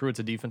Jeremy Pruitt's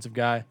a defensive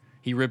guy.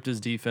 He ripped his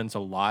defense a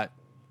lot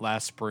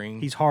last spring.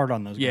 He's hard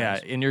on those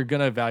guys. Yeah, and you're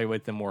going to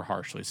evaluate them more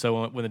harshly.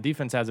 So when the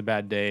defense has a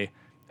bad day,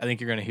 I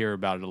think you're going to hear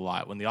about it a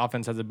lot. When the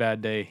offense has a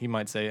bad day, he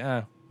might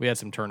say, we had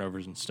some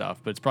turnovers and stuff,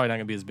 but it's probably not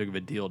going to be as big of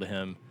a deal to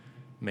him,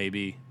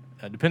 maybe.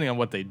 Depending on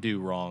what they do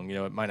wrong,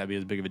 it might not be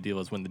as big of a deal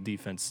as when the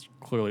defense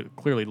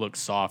clearly looks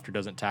soft or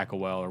doesn't tackle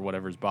well or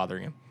whatever's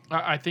bothering him.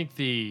 I think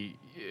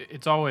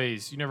it's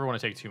always, you never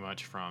want to take too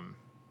much from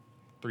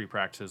 3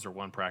 practices or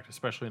 1 practice,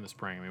 especially in the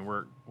spring. I mean,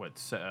 we're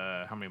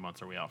how many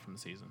months are we out from the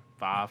season?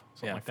 5?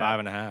 Yeah, like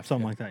 5.5.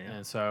 Something like that, yeah.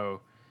 And so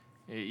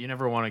you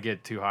never want to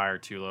get too high or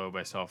too low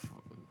based off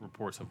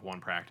reports of 1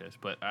 practice.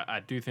 But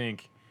I do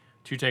think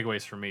 2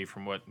 takeaways for me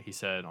from what he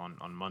said on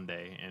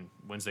Monday, and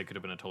Wednesday could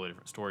have been a totally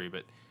different story,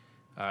 but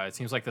it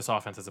seems like this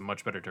offense has a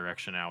much better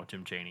direction now with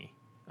Jim Chaney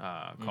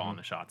calling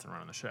the shots and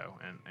running the show.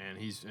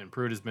 And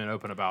Pruitt has been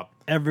open about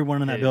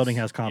everyone in that building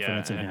has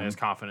confidence in him. Has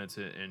confidence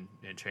in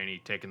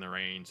Chaney taking the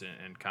reins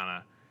and kind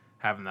of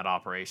having that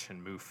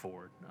operation move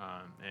forward.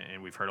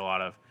 And we've heard a lot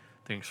of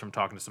things from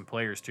talking to some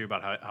players too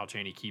about how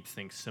Chaney keeps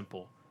things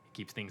simple,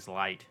 keeps things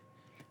light.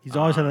 He's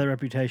always had that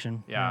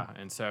reputation. Yeah,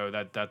 and so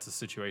that's a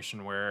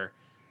situation where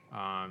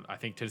I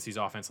think Tennessee's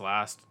offense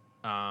last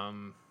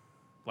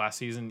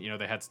season,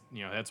 they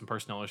had some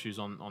personnel issues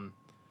on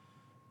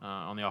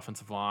the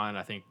offensive line.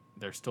 I think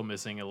they're still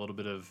missing a little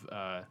bit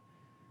of.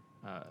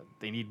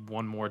 They need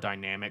one more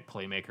dynamic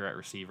playmaker at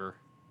receiver.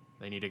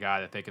 They need a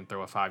guy that they can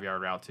throw a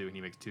 5-yard route to, and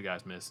he makes 2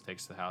 guys miss,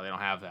 takes the house. They don't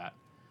have that,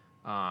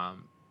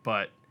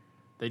 but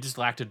they just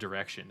lacked a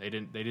direction. They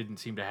didn't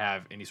seem to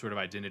have any sort of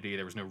identity.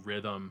 There was no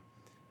rhythm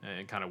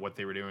and kind of what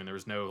they were doing. There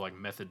was no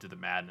method to the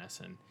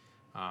madness, and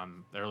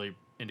the early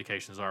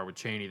indications are with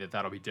Chaney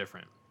that'll be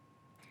different.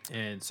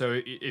 And so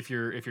if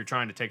you're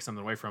trying to take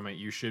something away from it,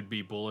 you should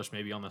be bullish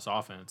maybe on this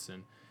offense.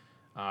 And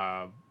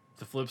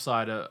the flip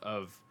side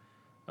of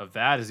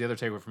that is the other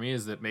takeaway for me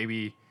is that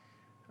maybe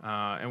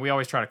and we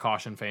always try to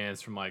caution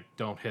fans from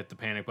don't hit the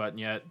panic button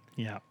yet.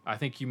 Yeah. I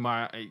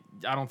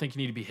don't think you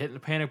need to be hitting the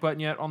panic button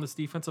yet on this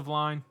defensive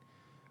line,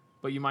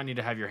 but you might need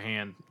to have your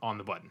hand on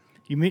the button.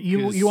 You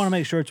want to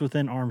make sure it's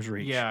within arm's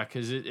reach. Yeah,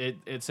 because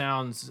it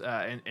sounds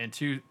and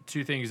two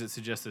things that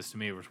suggest this to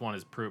me, which one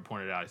is Pruitt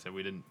pointed out. He said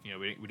we didn't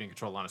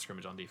control the line of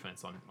scrimmage on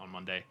defense on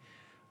Monday,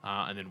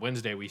 and then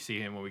Wednesday we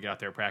see him when we get out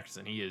there practice,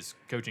 and he is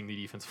coaching the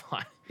defensive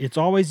line. It's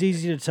always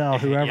easy to tell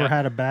whoever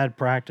had a bad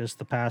practice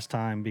the past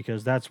time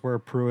because that's where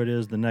Pruitt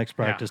is the next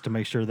practice to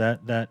make sure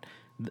that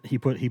he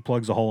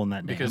plugs a hole in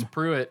that dam. Because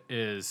Pruitt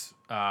is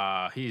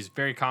he's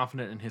very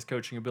confident in his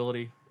coaching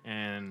ability.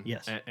 And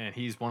and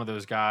he's one of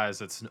those guys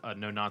that's a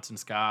no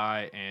nonsense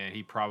guy, and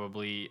he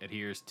probably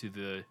adheres to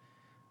the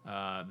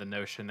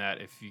notion that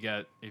if you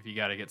got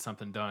to get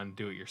something done,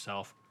 do it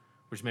yourself,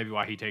 which may be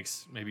why he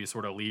takes maybe a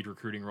sort of lead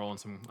recruiting role in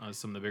some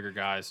of the bigger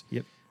guys.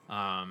 Yep.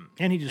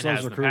 And he just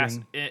loves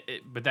recruiting.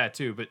 But that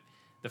too. But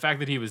the fact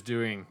that he was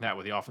doing that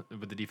with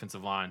the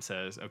defensive line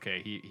says,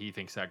 okay, he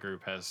thinks that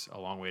group has a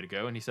long way to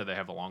go, and he said they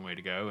have a long way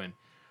to go, and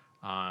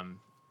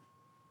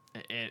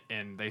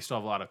they still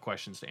have a lot of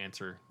questions to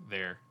answer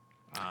there.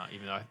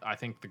 Even though I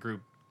think the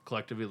group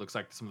collectively looks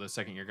like some of those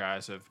second-year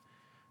guys have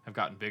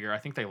gotten bigger. I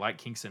think they like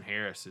Kingston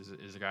Harris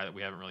is a guy that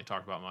we haven't really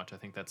talked about much. I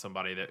think that's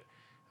somebody that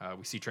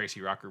we see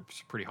Tracy Rockers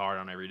pretty hard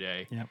on every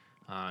day. Yep.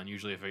 And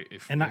usually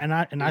if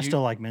I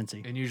still like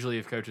Mincy. And usually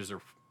if coaches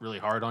are really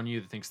hard on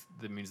you,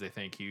 that means they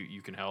think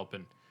you can help,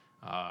 and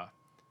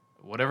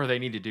whatever they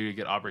need to do to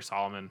get Aubrey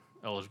Solomon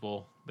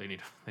eligible, they need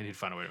to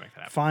find a way to make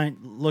that happen.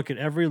 Look at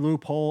every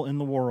loophole in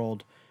the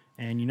world.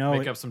 And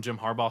make up some Jim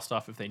Harbaugh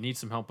stuff. If they need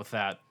some help with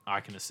that,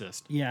 I can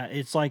assist. Yeah,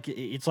 it's like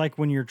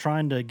when you're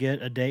trying to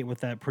get a date with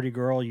that pretty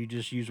girl, you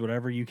just use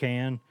whatever you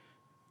can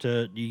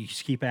you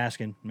just keep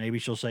asking. Maybe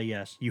she'll say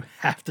yes. You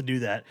have to do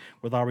that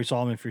with Aubrey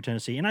Solomon for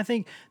Tennessee. And I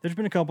think there's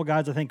been a couple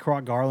guys. I think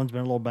Croc Garland's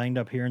been a little banged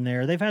up here and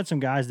there. They've had some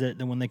guys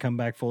that when they come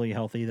back fully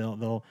healthy,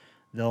 they'll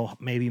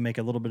maybe make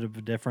a little bit of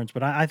a difference.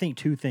 But I think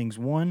 2 things.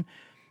 One,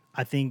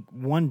 I think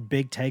one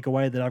big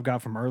takeaway that I've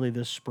got from early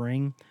this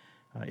spring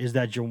is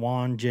that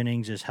Jawan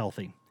Jennings is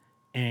healthy.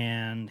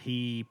 And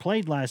he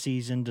played last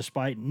season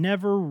despite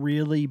never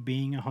really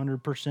being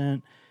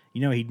 100%.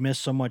 He'd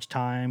missed so much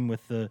time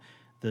with the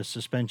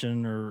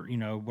suspension or,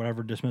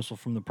 whatever dismissal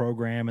from the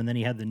program. And then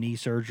he had the knee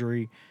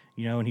surgery,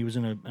 and he was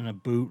in a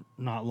boot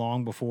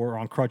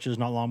on crutches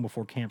not long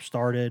before camp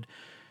started.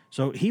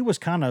 So he was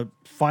kind of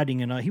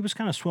he was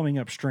kind of swimming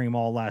upstream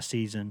all last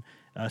season.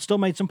 Still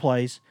made some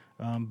plays,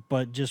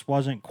 but just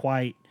wasn't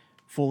quite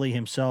fully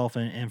himself.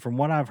 And from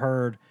what I've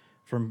heard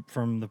from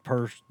the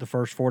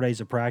first 4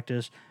 days of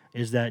practice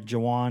is that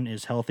Juwan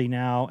is healthy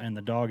now and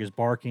the dog is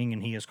barking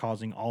and he is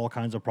causing all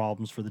kinds of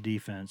problems for the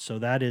defense. So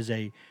that is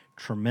a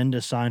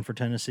tremendous sign for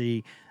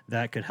Tennessee.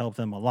 That could help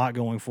them a lot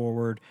going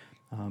forward.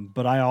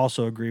 But I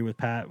also agree with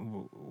Pat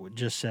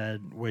just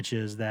said, which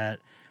is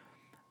that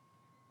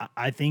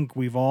I think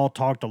we've all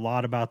talked a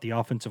lot about the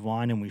offensive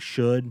line, and we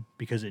should,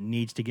 because it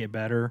needs to get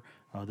better.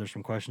 There's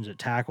some questions at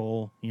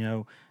tackle,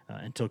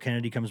 until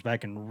Kennedy comes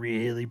back and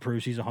really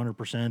proves he's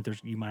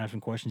 100%. You might have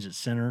some questions at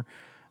center.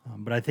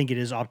 But I think it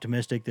is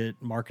optimistic that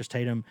Marcus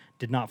Tatum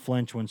did not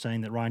flinch when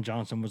saying that Ryan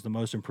Johnson was the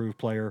most improved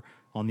player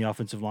on the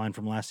offensive line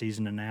from last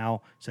season to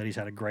now. Said he's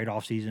had a great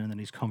offseason and that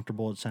he's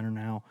comfortable at center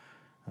now,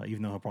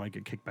 even though he'll probably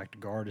get kicked back to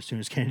guard as soon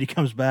as Kennedy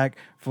comes back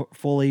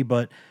fully.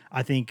 But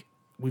I think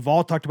we've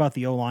all talked about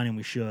the O-line, and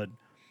we should.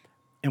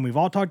 And we've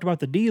all talked about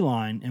the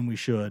D-line, and we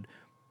should.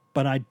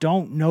 But I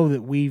don't know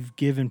that we've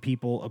given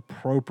people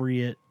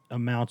appropriate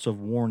amounts of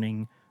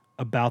warning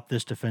about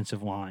this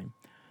defensive line.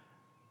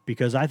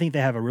 Because I think they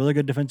have a really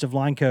good defensive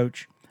line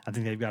coach. I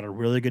think they've got a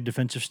really good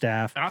defensive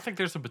staff. And I think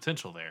there's some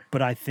potential there.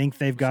 But I think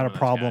they've got a some of those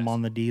problem guys.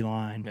 on the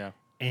D-line. Yeah.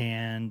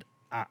 And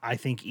I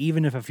think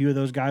even if a few of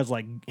those guys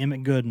like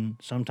Emmett Gooden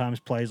sometimes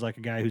plays like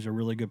a guy who's a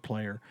really good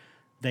player,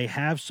 they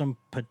have some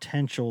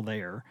potential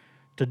there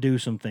to do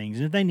some things.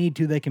 And if they need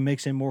to, they can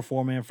mix in more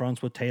four-man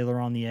fronts with Taylor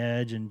on the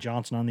edge and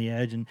Johnson on the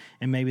edge, and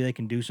maybe they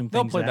can do some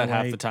They'll things play that way.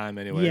 half the time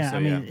anyway. Yeah, so, I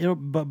mean,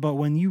 but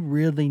when you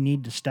really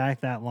need to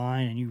stack that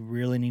line and you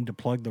really need to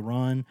plug the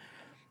run,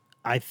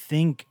 I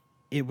think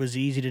it was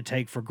easy to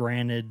take for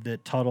granted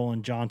that Tuttle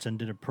and Johnson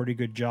did a pretty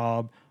good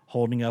job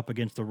holding up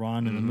against the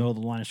run in the middle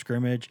of the line of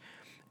scrimmage.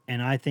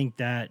 And I think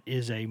that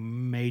is a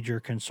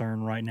major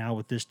concern right now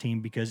with this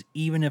team, because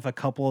even if a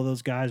couple of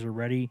those guys are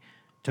ready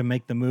to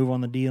make the move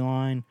on the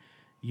D-line,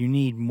 you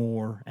need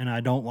more. And I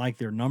don't like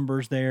their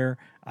numbers there.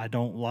 I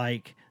don't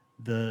like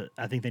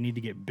I think they need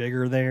to get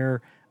bigger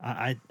there.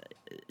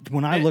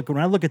 When I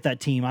look at that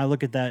team, I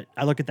look at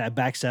that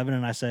back seven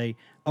and I say,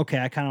 okay,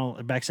 I kind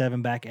of back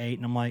seven, back eight,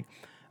 and I'm like,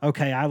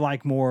 okay, I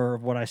like more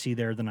of what I see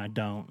there than I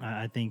don't.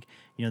 I think,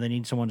 they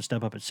need someone to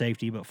step up at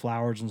safety, but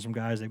Flowers and some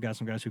guys, they've got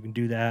some guys who can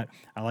do that.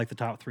 I like the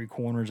top three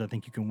corners. I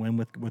think you can win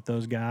with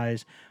those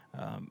guys.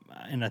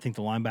 And I think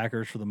the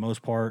linebackers, for the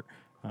most part,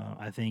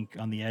 I think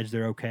on the edge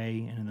they're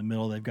okay, and in the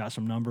middle they've got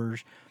some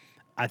numbers.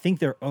 I think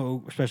they're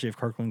especially if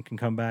Kirkland can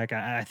come back.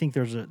 I think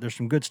there's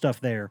some good stuff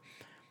there,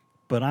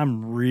 but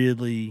I'm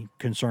really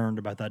concerned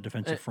about that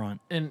defensive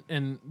front.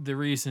 And the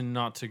reason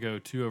not to go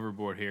too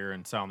overboard here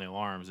and sound the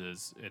alarms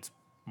is it's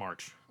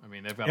March. I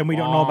mean, they've got and we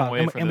don't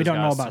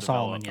know about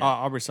Solomon yet.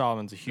 Aubrey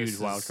Solomon's a huge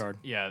wild card.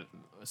 Yeah,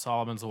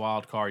 Solomon's a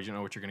wild card. You don't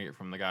know what you're going to get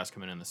from the guys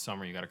coming in the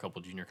summer. You got a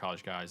couple junior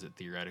college guys that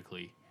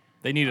theoretically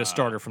they need a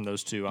starter from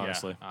those two,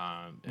 honestly.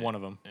 One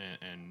of them,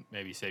 and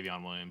maybe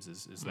Savion Williams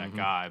is that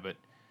guy, but.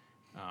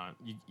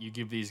 You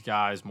give these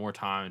guys more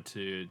time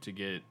to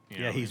get.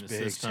 He's in the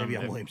big. system.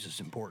 Savion Williams is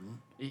important.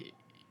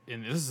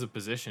 And this is a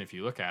position, if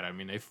you look at it, I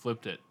mean, they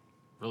flipped it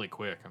really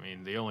quick. I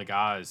mean, the only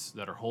guys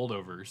that are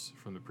holdovers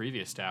from the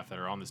previous staff that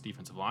are on this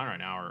defensive line right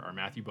now are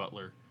Matthew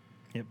Butler,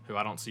 who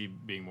I don't see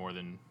being more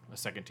than a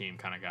second team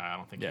kind of guy. I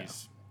don't think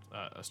he's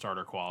a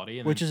starter quality.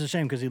 And which is a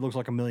shame because he looks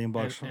like $1 million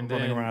and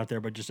running around out there,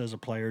 but just as a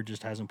player,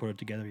 just hasn't put it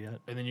together yet.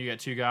 And then you got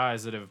two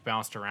guys that have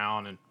bounced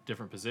around in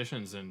different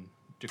positions, and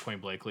Jaquane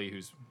Blakely,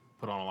 who's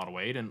put on a lot of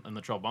weight, and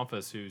Latrell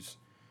Bumpus, who's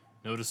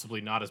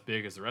noticeably not as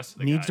big as the rest of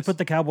the guys. Needs to put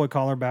the cowboy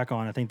collar back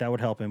on. I think that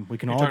would help him. We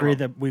can all agree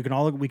that we can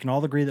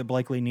all agree that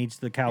Blakely needs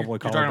the cowboy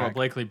collar. You're talking back. about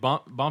Blakely.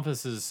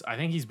 Bumpus is. I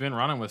think he's been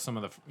running with some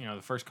of the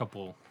the first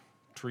couple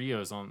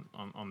trios on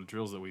the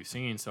drills that we've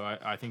seen. So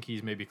I think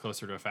he's maybe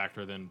closer to a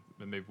factor than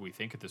maybe we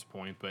think at this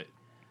point. But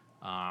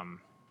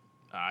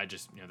I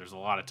just there's a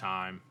lot of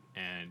time,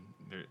 and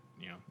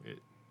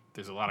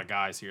there's a lot of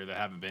guys here that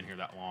haven't been here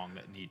that long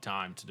that need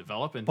time to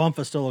develop. And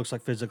Bumpus still looks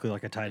like physically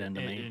like a tight end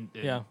to me.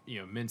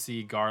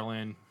 Mincy,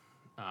 Garland,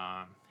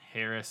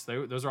 Harris,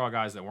 those are all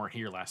guys that weren't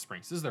here last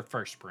spring. So this is their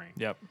first spring.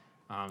 Yep.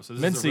 So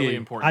this is a really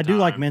important. I do time.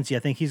 like Mincy. I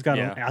think he's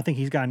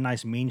got a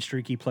nice mean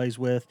streak he plays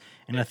with,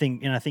 and I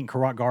think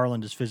Karat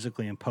Garland is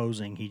physically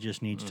imposing. He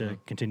just needs to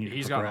continue to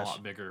He's progress. gotten a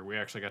lot bigger. We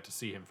actually got to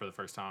see him for the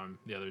first time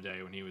the other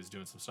day when he was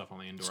doing some stuff on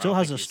the indoor. Still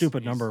has a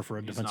stupid number for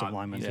a defensive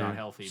lineman. He's not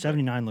healthy.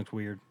 79 looks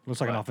weird. Looks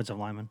like an offensive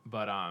lineman.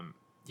 But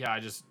I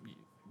just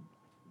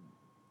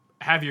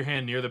have your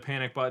hand near the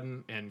panic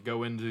button and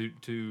go into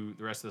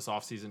the rest of this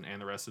offseason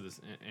and the rest of this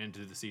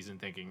into the season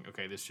thinking,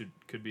 okay, this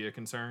could be a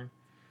concern.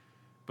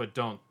 But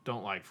don't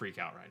like freak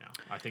out right now.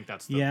 I think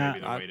that's maybe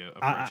the way to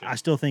approach it. I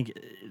still think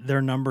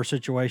their number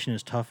situation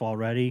is tough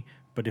already.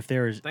 But if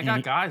there is, they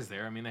got guys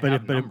there. I mean, they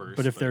have numbers.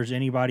 But if there's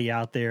anybody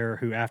out there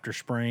who after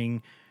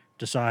spring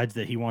decides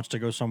that he wants to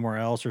go somewhere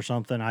else or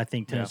something, I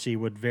think Tennessee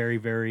would very,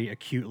 very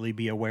acutely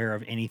be aware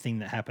of anything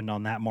that happened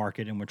on that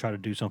market and would try to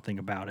do something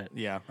about it.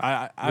 Yeah,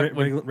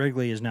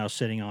 Wrigley is now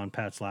sitting on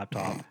Pat's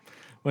laptop.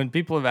 when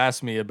people have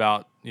asked me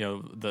about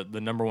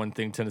the number one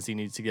thing Tennessee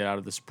needs to get out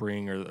of the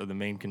spring or the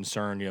main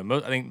concern, I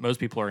think most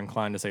people are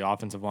inclined to say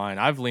offensive line.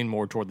 I've leaned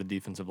more toward the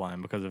defensive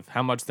line because of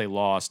how much they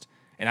lost,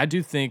 and I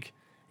do think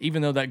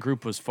even though that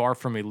group was far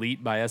from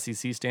elite by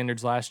SEC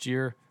standards last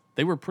year,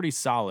 they were pretty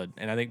solid,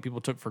 and I think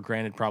people took for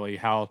granted probably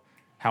how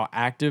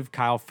active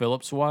Kyle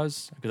Phillips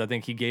was, because I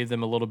think he gave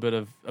them a little bit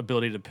of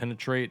ability to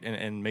penetrate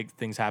and make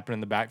things happen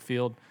in the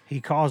backfield. He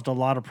caused a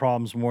lot of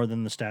problems more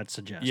than the stats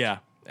suggest. Yeah,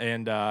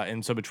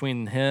 and so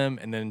between him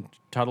and then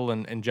Tuttle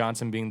and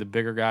Johnson being the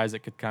bigger guys that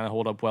could kind of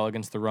hold up well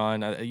against the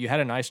run, you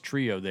had a nice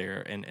trio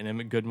there, and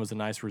Emmett Gooden was a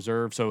nice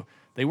reserve. So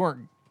they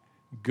weren't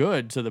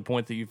good to the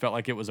point that you felt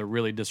like it was a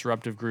really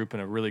disruptive group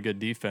and a really good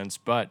defense,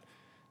 but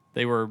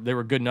they were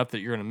good enough that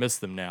you're going to miss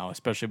them now,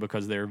 especially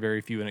because there are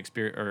very few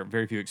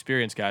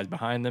experienced guys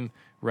behind them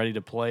ready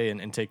to play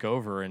and take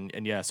over. And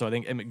yeah, so I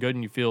think Emmett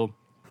Gooden,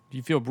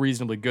 you feel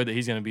reasonably good that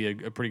he's going to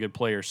be a pretty good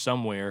player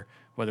somewhere,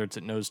 whether it's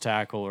at nose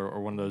tackle or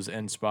one of those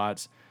end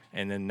spots.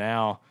 And then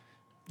now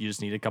you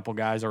just need a couple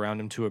guys around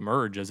him to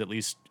emerge as at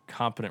least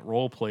competent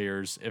role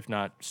players, if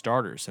not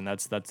starters. And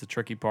that's the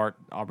tricky part.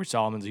 Aubrey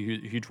Solomon's a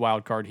huge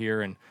wild card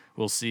here, and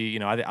we'll see.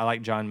 I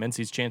like John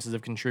Mincy's chances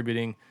of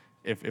contributing.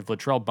 If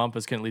Latrell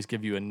Bumpus can at least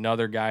give you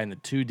another guy in the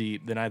 2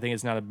 deep, then I think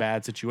it's not a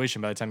bad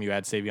situation by the time you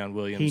add Savion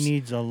Williams. He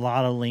needs a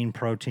lot of lean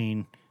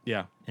protein.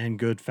 Yeah. And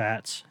good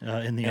fats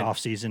in the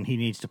offseason. He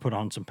needs to put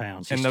on some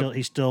pounds.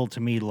 He still, to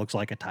me, looks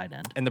like a tight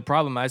end. And the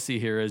problem I see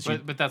here is...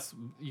 But that's...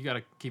 You got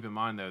to keep in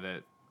mind, though,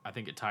 that I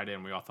think at tight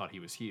end, we all thought he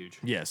was huge.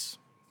 Yes.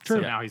 True.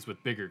 So now he's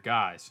with bigger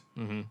guys.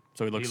 Mm-hmm.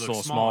 So he looks a little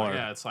smaller. smaller.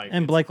 Yeah, it's like...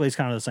 And Blakely's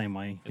kind of the same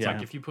way. It's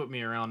like if you put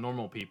me around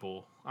normal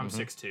people, I'm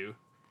 6'2".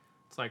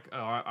 It's like,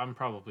 I'm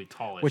probably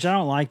tallish. Which I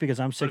don't like because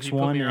I'm 6'1". If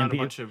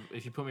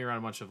you put me around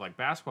a bunch of like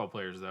basketball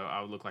players, though,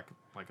 I would look like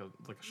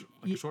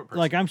a short person.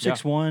 Like I'm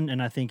 6'1",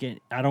 and I think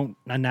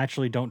I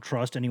naturally don't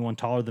trust anyone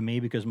taller than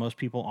me because most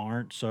people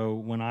aren't.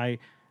 So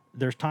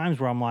there's times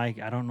where I'm like,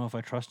 I don't know if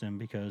I trust him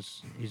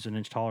because he's an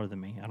inch taller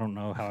than me. I don't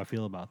know how I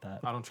feel about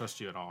that. I don't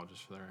trust you at all,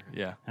 just for the record.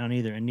 Yeah, I don't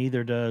either, and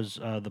neither does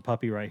the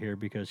puppy right here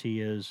because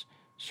he is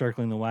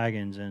circling the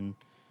wagons. And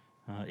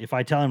if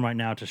I tell him right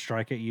now to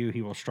strike at you,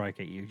 he will strike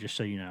at you. Just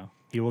so you know.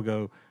 He will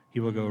go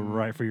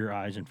right for your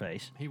eyes and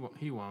face. He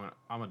won't.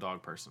 I'm a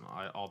dog person.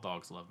 All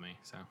dogs love me.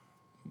 So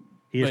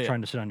he is trying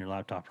to sit on your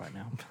laptop right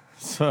now.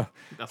 So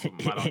that's what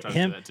my dog tries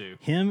to do that too.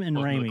 Him and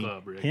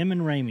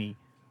Ramey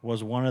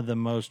was one of the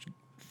most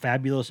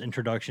fabulous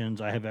introductions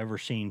I have ever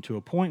seen, to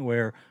a point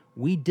where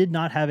we did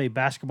not have a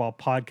basketball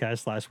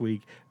podcast last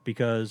week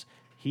because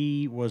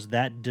he was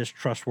that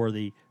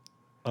distrustworthy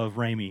of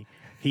Ramey.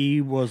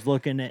 He was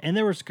looking at, and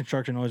there was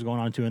construction noise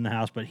going on too in the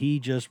house, but he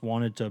just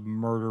wanted to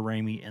murder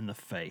Ramey in the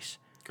face.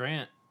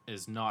 Grant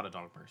is not a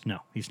dog person.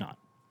 No, he's not.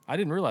 I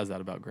didn't realize that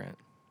about Grant.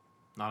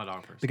 Not a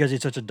dog person. Because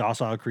he's such a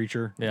docile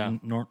creature. Yeah.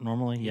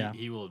 Normally, yeah.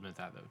 He will admit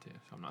that, though, too.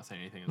 So I'm not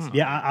saying anything.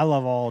 I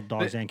love all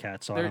dogs and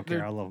cats, so I don't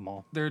care. I love them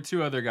all. There are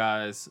 2 other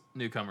guys,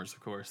 newcomers,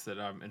 of course, that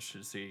I'm interested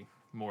to see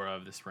more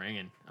of this spring.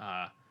 And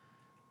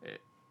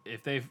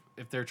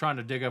if they're trying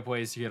to dig up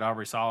ways to get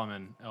Aubrey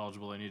Solomon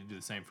eligible, they need to do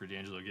the same for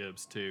D'Angelo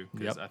Gibbs too,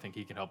 because I think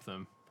he can help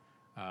them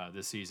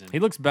this season. He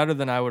looks better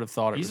than I would have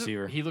thought at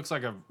receiver. He looks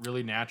like a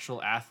really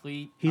natural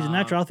athlete. He's a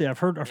natural athlete. I've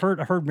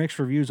heard mixed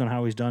reviews on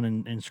how he's done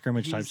in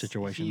scrimmage type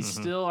situations. He's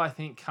still, I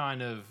think,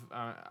 kind of.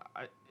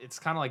 It's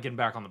kind of like getting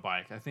back on the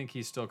bike. I think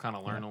he's still kind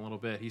of learning a little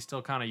bit. He's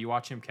still kind of. You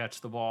watch him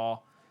catch the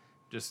ball,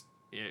 just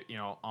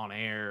on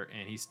air,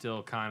 and he's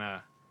still kind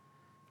of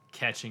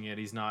catching it.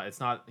 He's not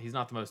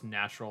the most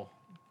natural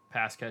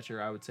pass catcher,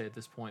 I would say, at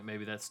this point.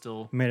 Maybe that's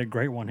still made a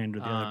great one-hander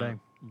the other day.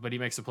 But he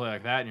makes a play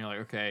like that, and you're like,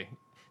 okay.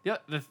 Yeah,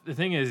 the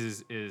thing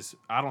is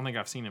I don't think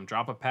I've seen him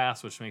drop a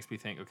pass, which makes me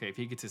think, okay, if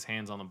he gets his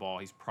hands on the ball,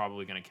 he's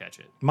probably going to catch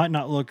it. Might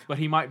not look, but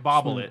he might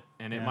bobble it,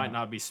 and it might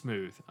not be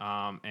smooth.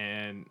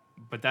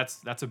 But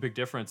that's a big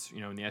difference.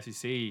 In the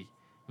SEC, you're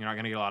not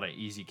going to get a lot of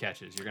easy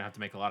catches. You're going to have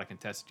to make a lot of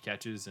contested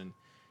catches, and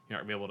you're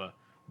not going to be able to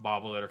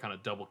bobble it or kind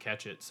of double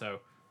catch it. So.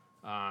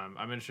 I'm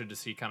interested to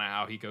see kind of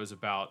how he goes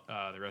about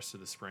the rest of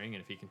the spring,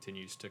 and if he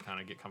continues to kind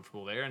of get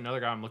comfortable there.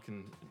 Another guy I'm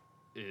looking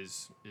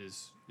is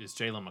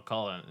Jalen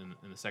McCullough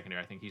in the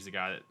secondary. I think he's the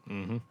guy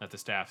that the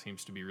staff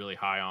seems to be really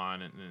high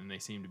on, and they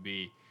seem to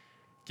be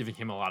giving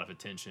him a lot of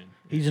attention.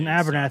 He's an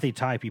Abernathy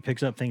type. He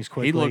picks up things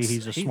quickly.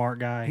 He's a smart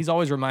guy. He's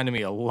always reminded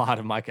me a lot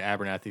of Micah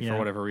Abernathy for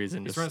whatever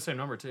reason. He's running the same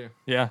number too.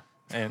 Yeah,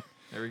 and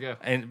there we go.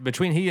 And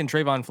between he and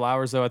Trayvon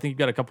Flowers, though, I think you've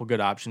got a couple good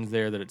options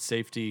there. That it's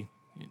safety.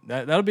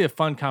 That'll be a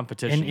fun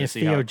competition. And if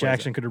Theo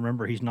Jackson could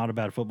remember, he's not a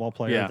bad football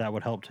player. That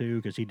would help too,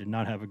 because he did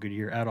not have a good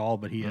year at all.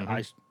 But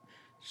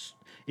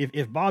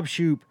if Bob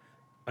Shoop,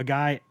 a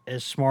guy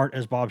as smart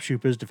as Bob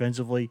Shoop is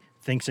defensively,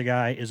 thinks a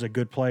guy is a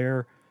good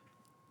player,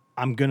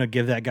 I'm gonna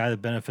give that guy the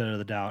benefit of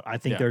the doubt. I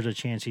think there's a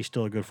chance he's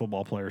still a good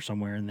football player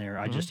somewhere in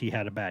there. He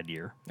had a bad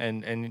year.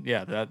 And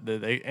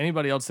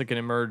anybody else that can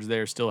emerge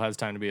there still has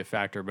time to be a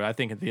factor. But I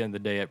think at the end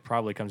of the day, it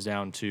probably comes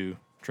down to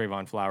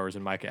Trayvon Flowers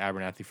and Micah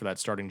Abernathy for that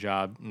starting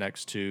job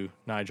next to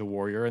Nigel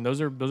Warrior, and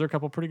those are a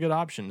couple pretty good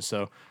options.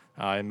 So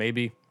And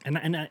maybe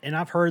And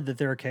I've heard that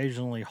they're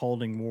occasionally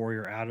holding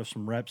Warrior out of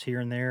some reps here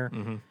and there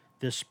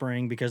this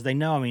spring because they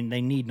know, I mean,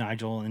 they need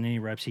Nigel, and any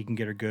reps he can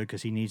get are good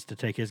because he needs to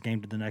take his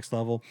game to the next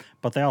level.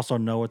 But they also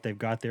know what they've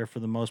got there for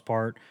the most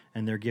part,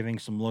 and they're giving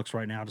some looks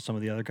right now to some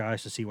of the other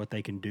guys to see what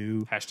they can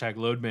do. Hashtag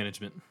load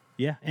management.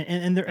 Yeah,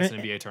 and they're That's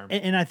an NBA term.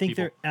 And I think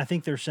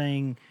People. they're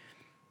saying,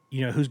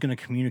 who's going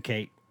to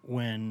communicate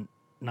when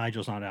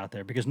Nigel's not out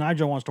there, because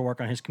Nigel wants to work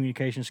on his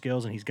communication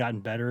skills, and he's gotten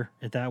better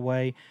at that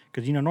way.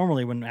 Because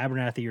normally when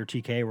Abernathy or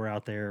TK were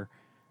out there,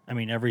 I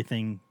mean,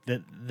 everything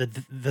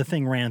the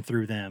thing ran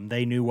through them.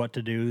 They knew what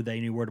to do. They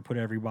knew where to put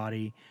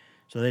everybody,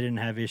 so they didn't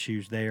have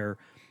issues there.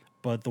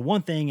 But the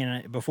one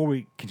thing, before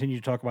we continue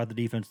to talk about the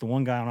defense, the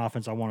one guy on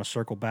offense I want to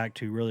circle back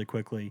to really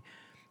quickly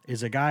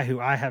is a guy who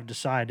I have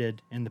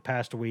decided in the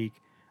past week.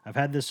 I've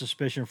had this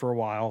suspicion for a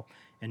while,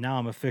 and now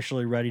I'm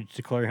officially ready to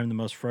declare him the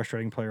most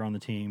frustrating player on the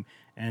team,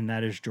 and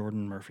that is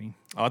Jordan Murphy.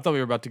 I thought we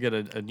were about to get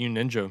a new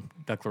ninja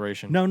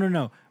declaration.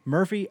 No.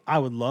 Murphy, I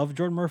would love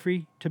Jordan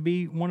Murphy to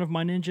be one of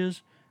my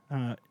ninjas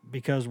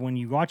because when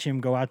you watch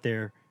him go out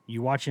there,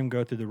 you watch him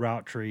go through the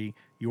route tree,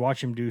 you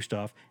watch him do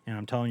stuff, and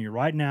I'm telling you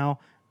right now,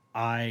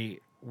 I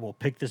will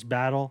pick this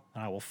battle,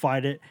 and I will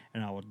fight it,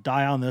 and I will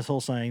die on this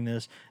hill saying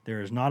this.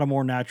 There is not a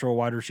more natural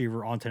wide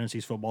receiver on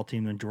Tennessee's football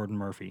team than Jordan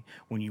Murphy.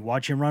 When you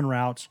watch him run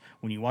routes,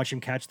 when you watch him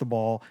catch the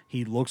ball,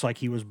 he looks like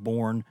he was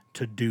born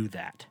to do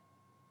that.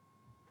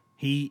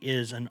 He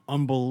is an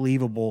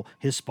unbelievable,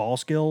 his ball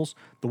skills,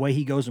 the way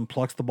he goes and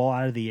plucks the ball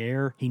out of the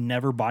air, he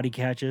never body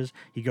catches.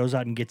 He goes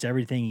out and gets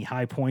everything. He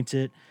high points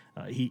it.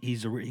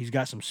 He's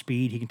got some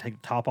speed. He can take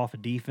the top off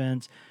of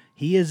defense.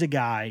 He is a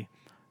guy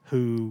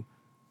who,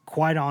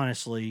 quite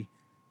honestly,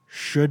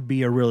 should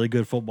be a really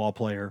good football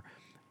player.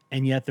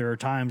 And yet there are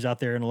times out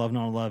there in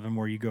 11-on-11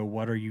 where you go,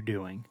 what are you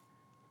doing?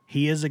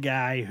 He is a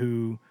guy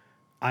who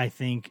I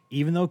think,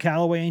 even though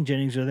Callaway and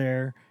Jennings are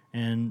there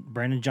and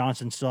Brandon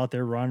Johnson's still out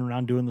there running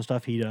around doing the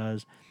stuff he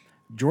does,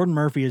 Jordan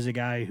Murphy is a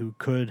guy who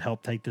could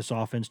help take this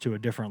offense to a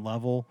different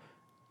level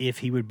if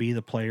he would be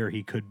the player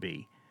he could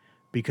be.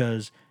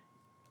 Because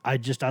I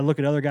look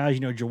at other guys,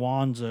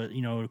 Jawan's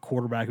a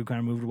quarterback who kind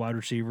of moved to wide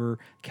receiver.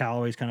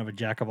 Callaway's kind of a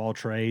jack of all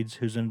trades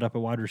who's ended up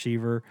at wide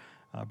receiver.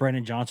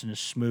 Brandon Johnson is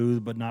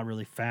smooth but not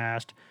really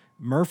fast.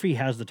 Murphy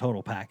has the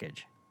total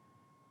package.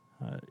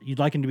 You'd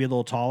like him to be a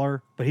little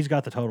taller, but he's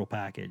got the total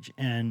package.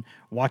 And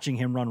watching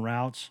him run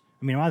routes,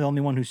 I mean, am I the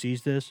only one who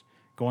sees this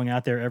going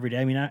out there every day?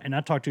 I mean,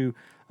 I talked to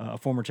a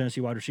former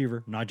Tennessee wide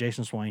receiver, not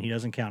Jason Swain. He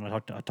doesn't count.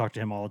 I talk to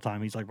him all the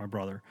time. He's like my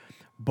brother.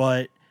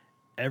 But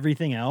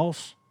everything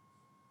else,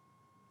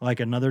 like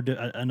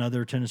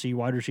another Tennessee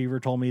wide receiver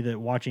told me that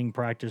watching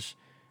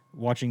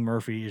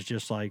Murphy is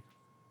just like,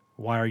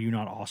 why are you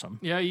not awesome?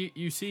 Yeah,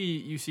 you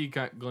see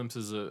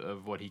glimpses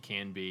of what he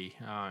can be,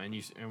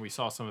 and we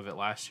saw some of it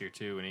last year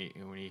too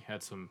when he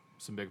had some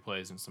big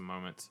plays and some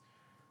moments.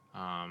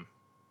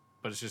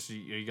 But it's just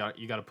you got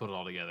to put it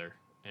all together,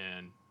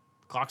 and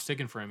the clock's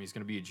ticking for him. He's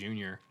going to be a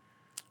junior.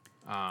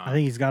 I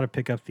think he's got to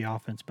pick up the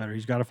offense better.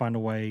 He's got to find a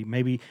way.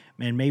 Maybe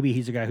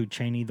he's a guy who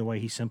Chaney the way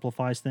he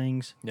simplifies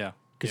things. Yeah.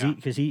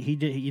 Because he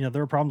did,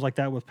 there were problems like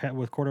that with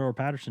Cordero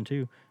Patterson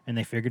too, and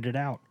they figured it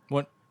out.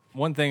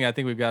 One thing I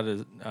think we've got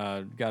to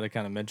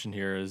kind of mention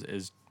here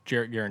is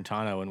Jarrett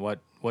Garantano and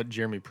what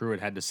Jeremy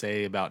Pruitt had to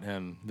say about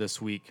him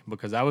this week,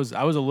 because I was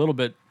a little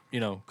bit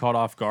caught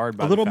off guard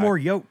by a little more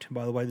yoked,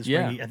 by the way. This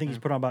spring. Yeah. I think he's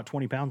put on about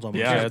 20 pounds on.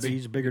 Yeah,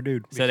 he's a bigger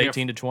dude. Said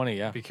 18 to 20.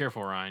 Yeah, be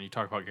careful, Ryan. You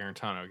talk about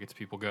Garantano, it gets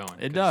people going.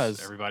 It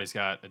does. Everybody's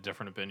got a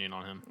different opinion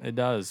on him. It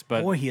does,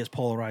 but boy, he is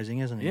polarizing,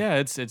 isn't he? Yeah,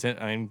 it's. I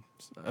mean,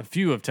 a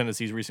few of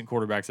Tennessee's recent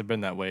quarterbacks have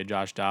been that way.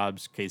 Josh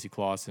Dobbs, Casey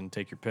Clausen,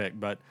 take your pick.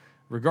 But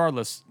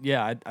regardless,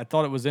 yeah, I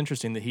thought it was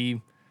interesting that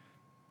he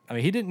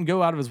didn't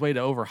go out of his way to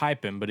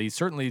overhype him, but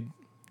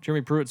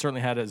Jeremy Pruitt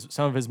certainly had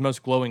some of his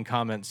most glowing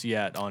comments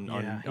yet on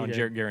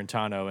Jarrett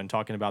Garantano, and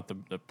talking about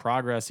the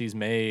progress he's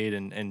made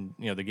and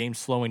the game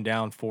slowing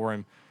down for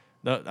him.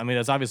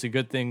 That's obviously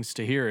good things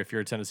to hear if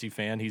you're a Tennessee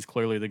fan. He's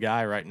clearly the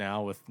guy right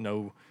now with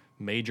no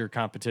major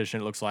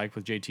competition, it looks like,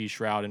 with JT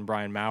Shroud and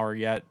Brian Maurer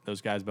yet.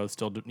 Those guys both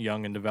still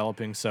young and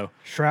developing. So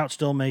Shroud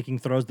still making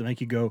throws that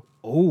make you go,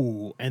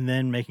 oh, and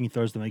then making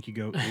throws that make you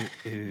go,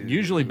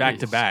 usually back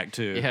to back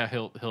too. Yeah,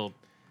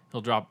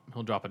 he'll drop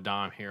a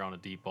dime here on a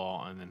deep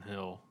ball, and then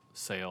he'll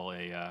sail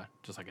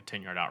just like a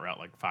 10-yard out route,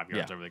 like 5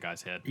 yards over the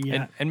guy's head.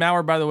 Yeah. And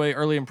Maurer, by the way,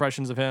 early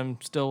impressions of him,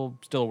 still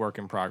a work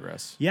in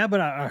progress. Yeah,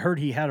 but I heard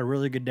he had a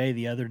really good day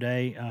the other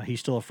day. He's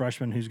still a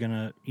freshman who's going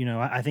to,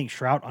 I think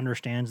Shroud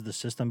understands the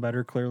system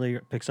better, clearly.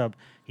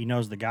 He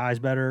knows the guys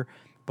better.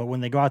 But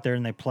when they go out there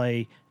and they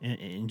play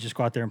and just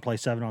go out there and play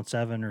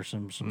 7-on-7 or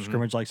some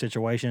scrimmage-like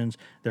situations,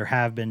 there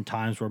have been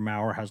times where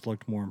Maurer has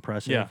looked more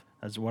impressive. Yeah.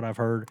 That's what I've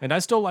heard. And I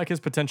still like his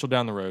potential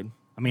down the road.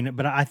 I mean,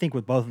 but I think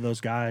with both of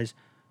those guys,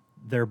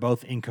 they're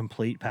both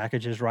incomplete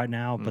packages right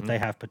now, but they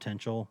have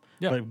potential.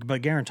 Yeah.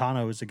 But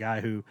Garantano is a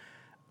guy who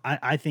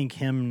I think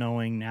him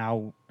knowing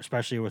now,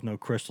 especially with no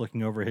Chris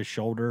looking over his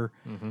shoulder,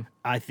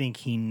 I think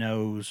he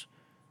knows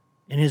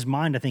in his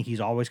mind. I think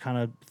he's always kind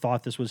of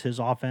thought this was his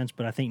offense,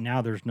 but I think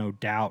now there's no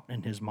doubt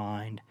in his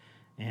mind.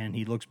 and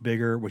he looks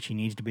bigger, which he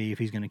needs to be if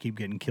he's going to keep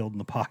getting killed in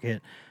the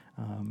pocket.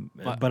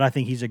 But I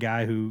think he's a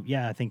guy who,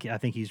 I think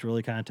he's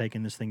really kind of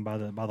taking this thing by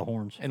the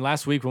horns. And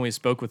last week when we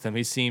spoke with him,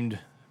 he seemed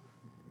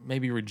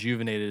maybe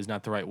rejuvenated is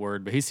not the right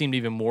word, but he seemed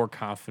even more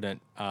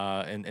confident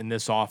in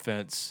this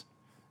offense.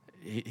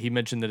 He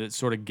mentioned that it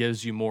sort of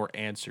gives you more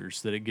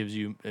answers, that it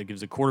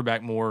gives a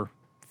quarterback more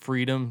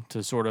freedom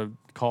to sort of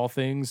call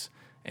things,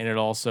 and it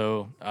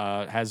also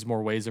has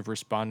more ways of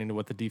responding to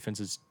what the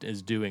defense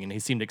is doing. And he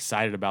seemed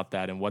excited about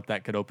that and what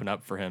that could open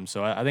up for him.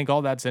 So I think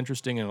all that's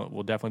interesting, and it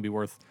will definitely be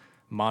worth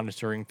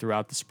monitoring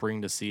throughout the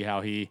spring to see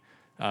how see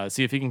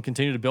if he can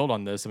continue to build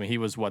on this. I mean, he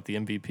was the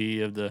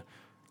MVP of the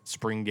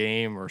spring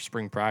game or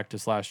spring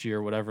practice last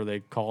year, whatever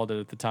they called it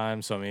at the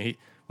time. So I mean,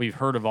 we've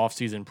heard of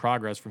off-season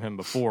progress from him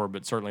before,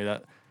 but certainly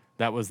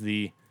that was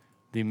the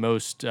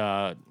most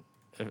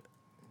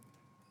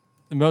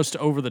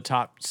over the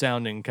top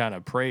sounding kind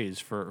of praise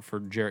for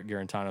Jarrett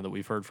Guarantano that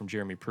we've heard from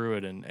Jeremy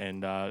Pruitt,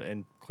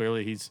 and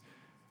clearly he's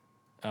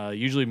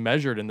usually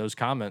measured in those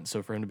comments.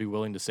 So for him to be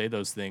willing to say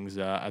those things,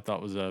 I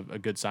thought was a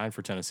good sign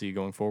for Tennessee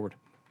going forward.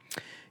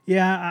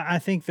 Yeah, I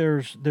think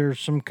there's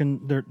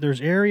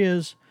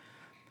areas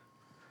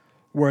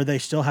where they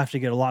still have to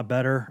get a lot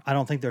better. I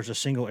don't think there's a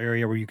single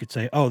area where you could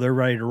say, oh, they're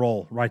ready to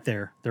roll right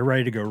there. They're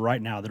ready to go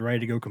right now. They're ready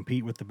to go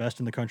compete with the best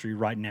in the country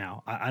right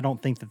now. I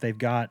don't think that they've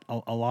got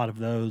a lot of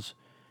those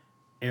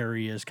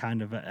areas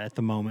kind of at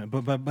the moment.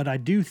 But I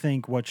do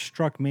think what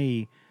struck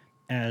me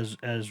as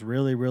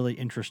really, really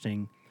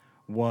interesting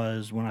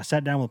was when I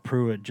sat down with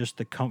Pruitt, just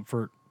the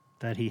comfort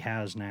that he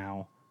has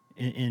now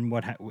in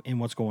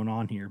what's going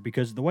on here.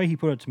 Because the way he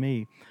put it to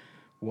me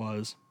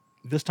was,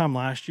 this time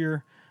last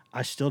year,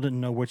 I still didn't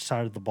know which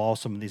side of the ball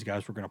some of these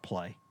guys were going to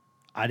play.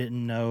 I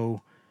didn't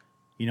know,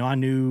 I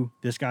knew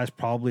this guy's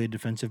probably a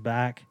defensive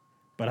back,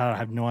 but I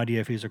have no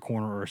idea if he's a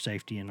corner or a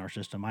safety in our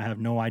system. I have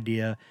no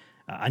idea.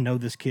 I know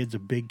this kid's a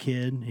big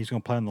kid. He's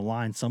going to play on the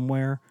line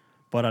somewhere,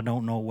 but I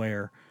don't know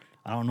where.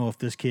 I don't know if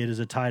this kid is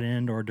a tight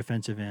end or a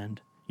defensive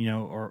end,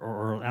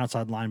 or an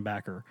outside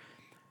linebacker.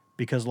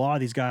 Because a lot of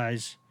these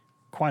guys,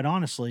 quite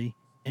honestly,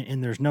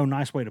 and there's no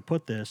nice way to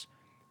put this,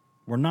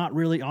 were not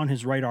really on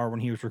his radar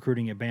when he was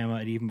recruiting at Bama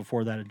and even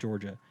before that at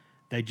Georgia.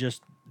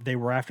 They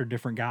were after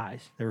different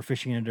guys. They were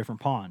fishing in a different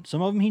pond.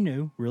 Some of them he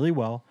knew really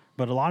well,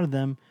 but a lot of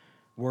them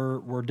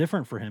were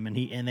different for him,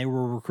 and they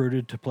were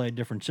recruited to play a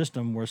different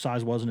system where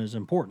size wasn't as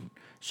important.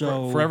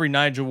 So for every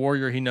Nigel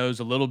Warrior he knows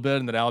a little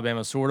bit and that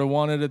Alabama sort of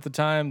wanted at the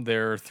time,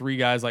 there are three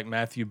guys like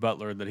Matthew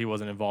Butler that he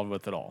wasn't involved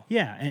with at all.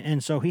 Yeah,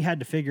 and so he had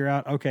to figure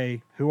out,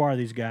 okay, who are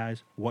these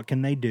guys? What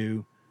can they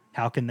do?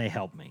 How can they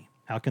help me?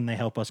 How can they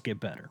help us get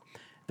better?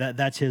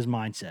 That's his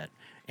mindset.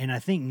 And I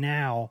think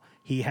now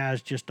he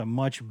has just a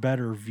much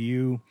better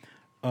view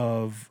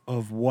of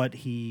what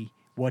he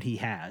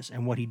has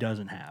and what he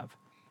doesn't have.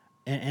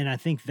 And I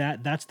think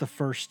that's the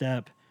first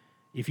step.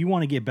 If you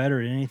want to get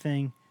better at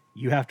anything,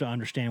 you have to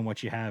understand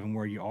what you have and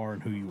where you are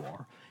and who you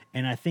are.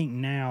 And I think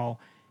now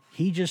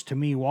he just, to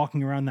me,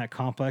 walking around that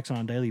complex on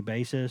a daily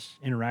basis,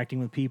 interacting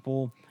with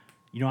people,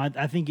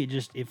 I think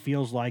it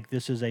feels like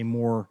this is a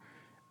more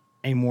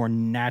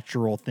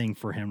natural thing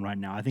for him right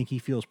now. I think he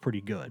feels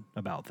pretty good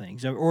about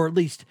things, or at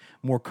least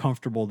more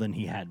comfortable than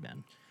he had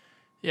been.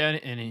 Yeah,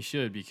 and he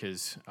should,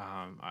 because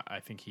I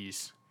think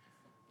he's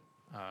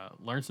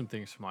learned some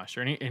things from last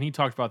year. And he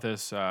talked about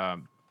this in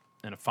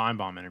a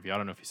Feinbaum interview. I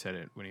don't know if he said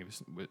it when he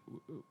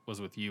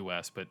was with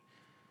US, but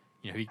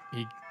he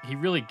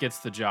really gets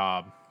the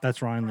job.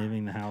 That's Ryan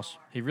leaving the house.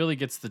 He really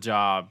gets the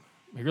job.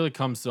 He really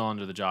comes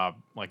onto the job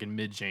like in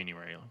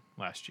mid-January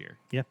last year.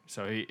 Yep.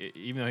 So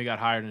even though he got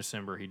hired in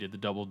December, he did the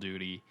double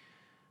duty,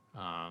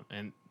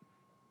 and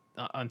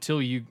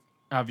until you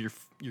have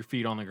your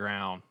feet on the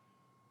ground,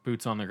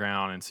 boots on the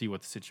ground, and see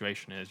what the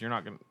situation is, you're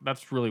not gonna.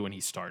 That's really when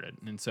he started,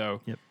 and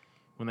so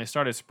when they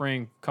started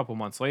spring, a couple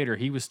months later,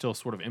 he was still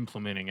sort of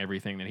implementing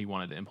everything that he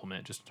wanted to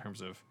implement, just in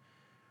terms of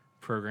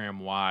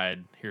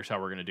program-wide. Here's how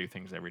we're going to do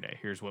things every day.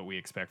 Here's what we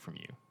expect from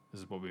you.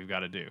 This is what we've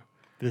got to do.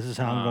 This is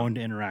how I'm going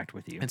to interact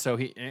with you. And so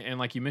and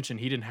like you mentioned,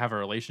 he didn't have a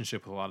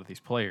relationship with a lot of these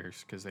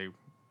players because they,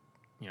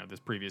 this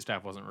previous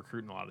staff wasn't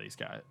recruiting a lot of these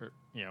guys, or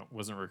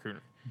wasn't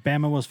recruiting.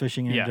 Bama was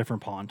fishing in a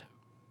different pond.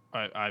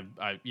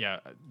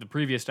 The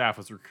previous staff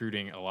was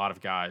recruiting a lot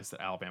of guys that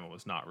Alabama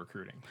was not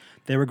recruiting.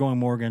 They were going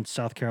more against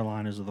South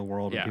Carolinas of the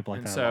world and people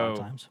like that a lot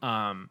of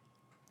times.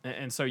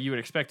 And so you would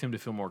expect him to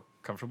feel more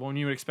comfortable, and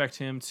you would expect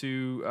him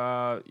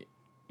to,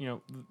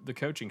 the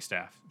coaching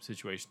staff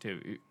situation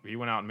too. He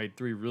went out and made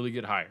 3 really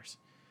good hires.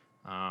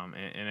 And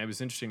it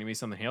was interesting to me,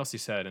 something else he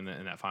said in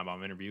that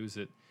Feinbaum interview is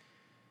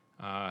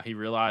that he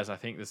realized, I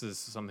think this is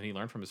something he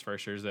learned from his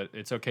first year, is that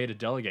it's okay to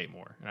delegate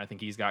more. And I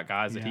think he's got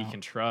guys that he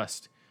can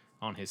trust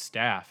on his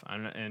staff.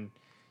 And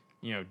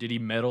did he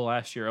meddle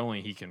last year?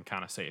 Only he can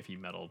kind of say if he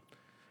meddled.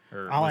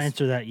 I'll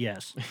answer that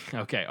yes.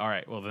 Okay, all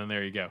right. Well, then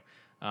there you go.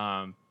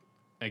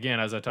 Again,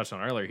 as I touched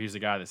on earlier, he's a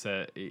guy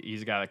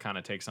that kind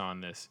of takes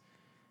on this.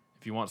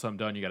 If you want something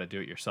done, you got to do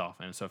it yourself.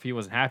 And so if he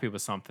wasn't happy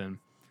with something,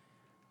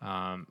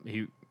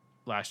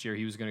 last year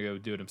he was going to go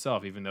do it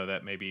himself, even though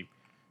that maybe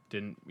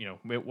didn't,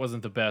 it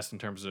wasn't the best in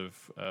terms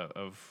of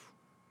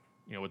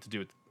what to do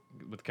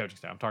with the coaching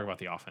staff. I'm talking about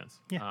the offense.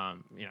 Yeah.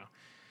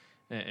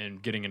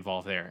 And getting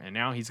involved there. And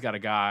now he's got a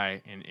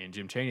guy in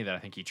Jim Chaney that I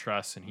think he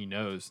trusts, and he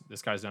knows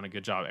this guy's done a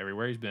good job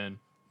everywhere he's been.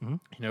 Mm-hmm.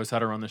 He knows how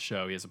to run the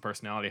show. He has a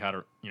personality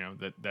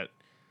that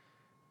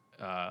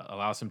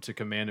allows him to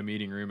command a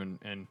meeting room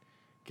and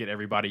get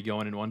everybody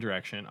going in one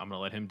direction. I'm going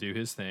to let him do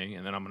his thing,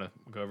 and then I'm going to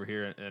go over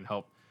here and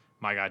help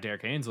my guy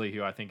Derek Ainsley,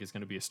 who I think is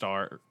going to be a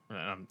star,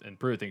 and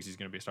Pruitt thinks he's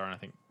going to be a star, and I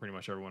think pretty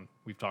much everyone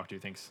we've talked to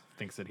thinks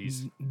that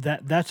he's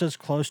that's as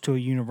close to a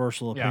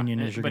universal opinion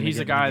as you're but going to he's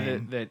get a guy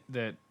in the game.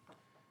 that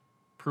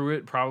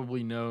Pruitt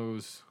probably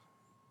knows.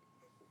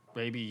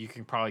 Maybe you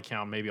can probably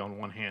count maybe on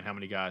one hand how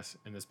many guys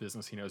in this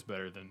business he knows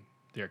better than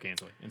Derek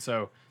Ainsley. And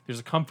so there's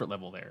a comfort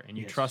level there, and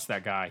you trust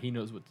that guy. He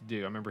knows what to do.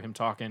 I remember him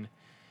talking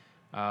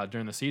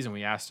during the season.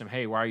 We asked him,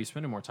 hey, why are you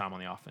spending more time on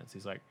the offense?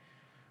 He's like,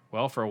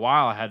 well, for a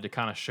while I had to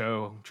kind of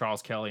show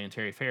Charles Kelly and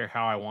Terry Fair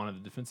how I wanted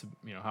the defensive,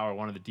 how I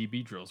wanted the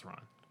DB drills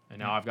run. And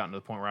now I've gotten to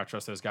the point where I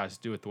trust those guys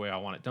to do it the way I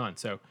want it done.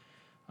 So,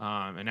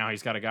 and now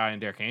he's got a guy in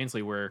Derek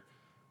Ainsley where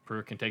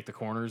Pruitt can take the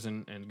corners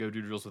and go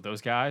do drills with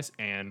those guys,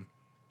 and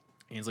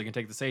Ainsley can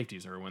take the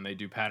safeties, or when they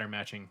do pattern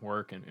matching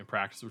work in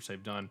practice, which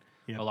they've done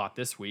a lot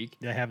this week.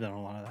 They have done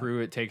a lot of that.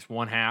 Pruitt takes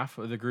one half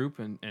of the group,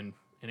 and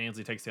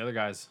Ainsley takes the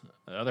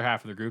other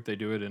half of the group. They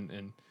do it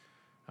in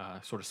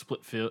sort of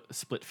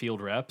split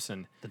field reps,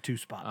 and the two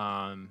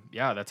spot.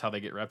 That's how they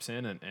get reps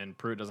in, and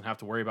Pruitt doesn't have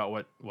to worry about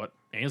what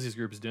Ainsley's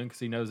group is doing because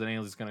he knows that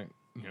Ainsley's going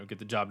to get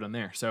the job done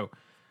there. So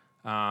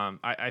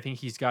I think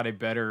he's got a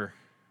better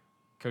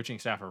coaching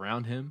staff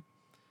around him,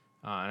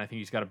 and I think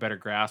he's got a better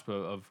grasp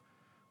of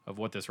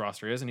what this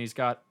roster is, and he's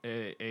got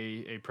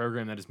a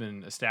program that has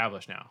been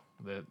established now.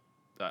 That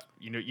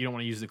you don't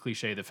want to use the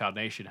cliche the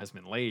foundation has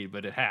been laid,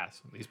 but it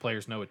has. These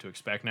players know what to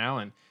expect now,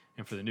 and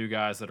for the new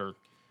guys that are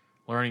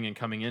learning and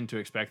coming in to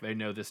expect, they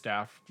know this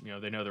staff.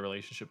 They know the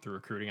relationship through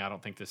recruiting. I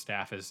don't think this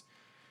staff is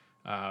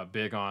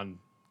big on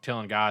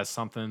telling guys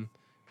something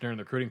during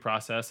the recruiting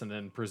process and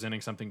then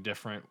presenting something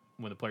different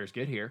when the players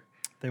get here.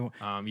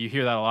 You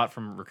hear that a lot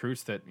from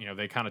recruits that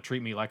they kind of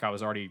treat me like I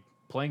was already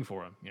playing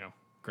for them.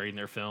 Grading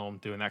their film,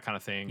 doing that kind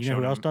of thing. You know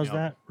who else does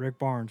that? Rick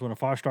Barnes. When a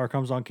 5-star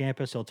comes on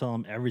campus, he'll tell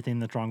him everything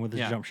that's wrong with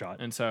his jump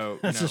shot. And so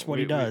that's just what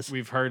he does.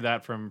 We've heard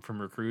that from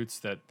recruits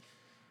that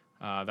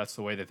that's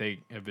the way that they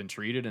have been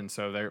treated, and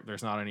so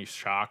there's not any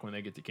shock when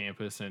they get to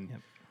campus, and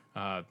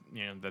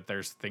that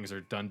there's things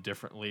are done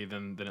differently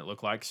than it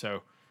looked like.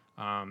 So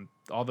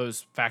all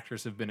those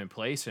factors have been in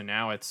place, and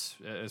now it's,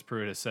 as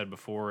Pruitt has said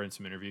before in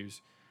some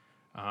interviews,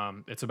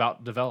 it's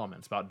about development.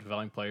 It's about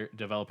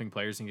developing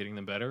players and getting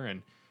them better,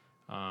 and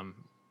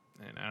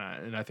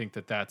I think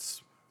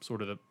that's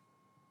sort of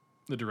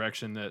the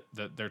direction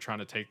that they're trying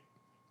to take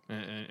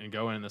and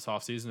go in this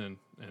offseason,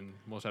 and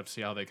we'll just have to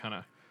see how they kind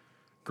of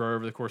grow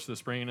over the course of the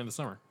spring and in the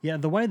summer. Yeah,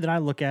 the way that I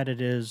look at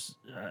it is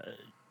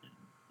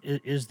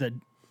that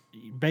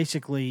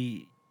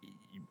basically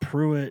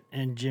Pruitt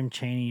and Jim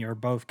Chaney are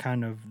both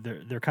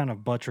they're kind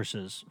of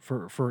buttresses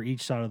for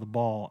each side of the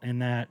ball, in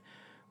that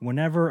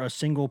whenever a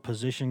single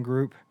position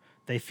group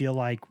they feel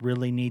like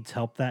really needs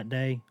help that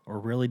day or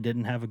really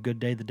didn't have a good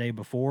day the day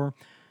before,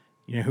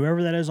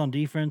 whoever that is on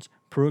defense,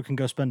 Pruitt can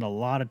go spend a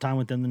lot of time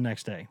with them the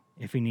next day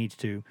if he needs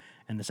to.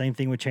 And the same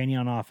thing with Chaney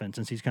on offense,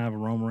 since he's kind of a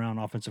roam-around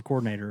offensive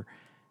coordinator.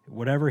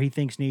 Whatever he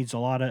thinks needs a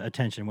lot of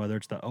attention, whether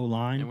it's the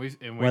O-line,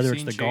 whether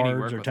it's the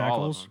guards or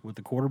tackles, with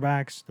the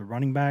quarterbacks, the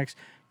running backs,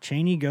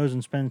 Chaney goes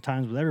and spends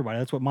time with everybody.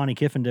 That's what Monty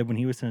Kiffin did when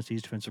he was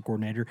Tennessee's defensive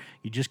coordinator.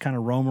 You just kind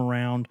of roam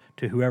around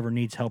to whoever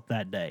needs help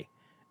that day.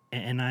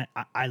 And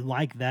I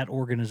like that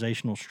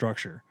organizational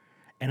structure.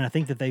 And I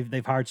think that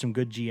they've hired some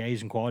good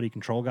GAs and quality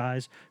control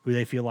guys who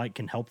they feel like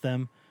can help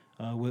them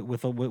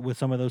with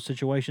some of those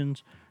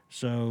situations.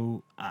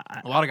 So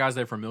a lot of guys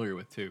they're familiar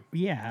with too.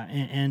 Yeah,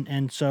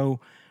 and so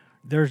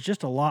there's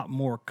just a lot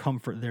more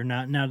comfort there.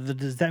 Now,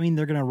 does that mean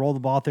they're going to roll the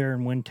ball out there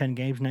and win 10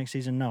 games next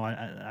season? No,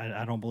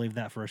 I don't believe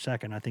that for a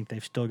second. I think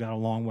they've still got a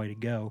long way to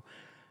go,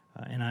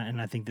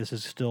 and I think this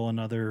is still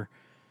another.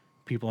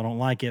 People don't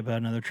like it, but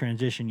another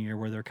transition year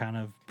where they're kind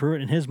of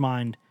Pruitt in his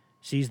mind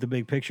sees the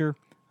big picture,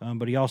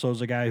 but he also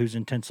is a guy who's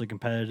intensely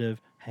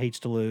competitive, hates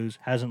to lose,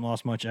 hasn't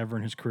lost much ever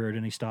in his career at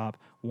any stop,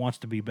 wants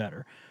to be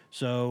better.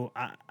 So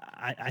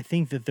I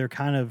think that they're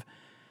kind of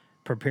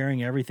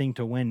preparing everything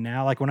to win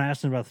now. Like when I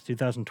asked him about the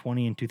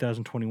 2020 and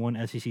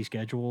 2021 SEC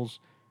schedules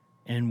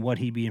and what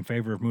he'd be in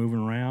favor of moving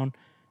around,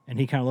 and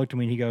he kind of looked at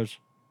me and he goes,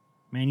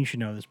 "Man, you should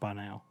know this by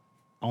now.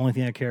 Only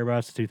thing I care about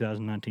is the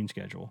 2019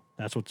 schedule.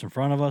 That's what's in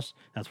front of us.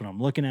 That's what I'm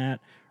looking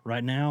at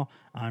right now.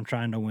 I'm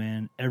trying to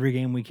win every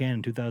game we can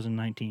in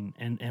 2019.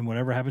 And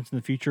whatever happens in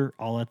the future,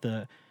 I'll let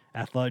the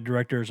athletic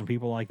directors and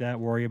people like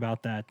that worry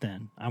about that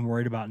then. I'm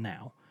worried about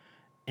now."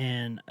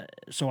 And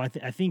so I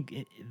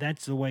think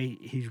that's the way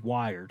he's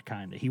wired,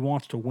 kind of. He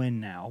wants to win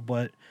now,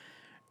 but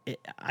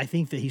I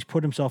think that he's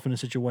put himself in a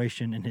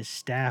situation and his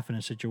staff in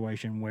a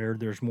situation where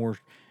there's more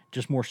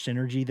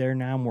synergy there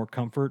now, more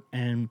comfort,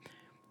 and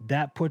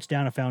that puts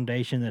down a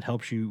foundation that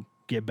helps you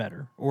get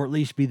better, or at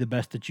least be the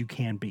best that you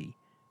can be.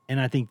 And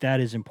I think that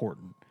is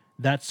important.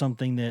 That's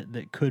something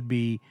that could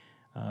be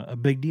a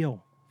big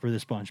deal for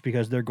this bunch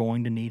because they're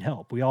going to need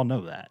help. We all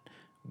know that.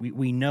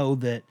 We know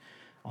that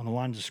on the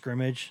lines of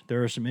scrimmage,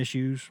 there are some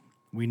issues.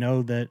 We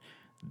know that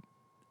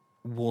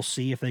we'll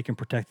see if they can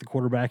protect the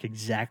quarterback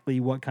exactly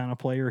what kind of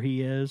player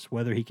he is,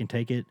 whether he can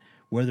take it,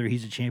 whether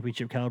he's a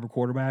championship caliber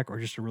quarterback or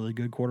just a really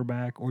good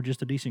quarterback or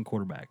just a decent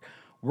quarterback.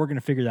 We're going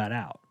to figure that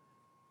out.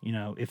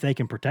 If they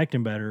can protect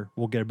him better,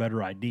 we'll get a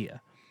better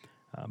idea.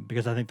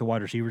 Because I think the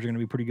wide receivers are going to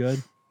be pretty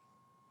good.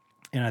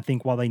 And I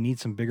think while they need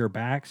some bigger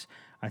backs,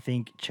 I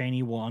think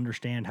Chaney will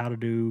understand how to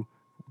do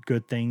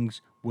good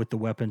things with the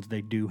weapons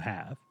they do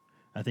have.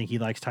 I think he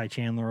likes Ty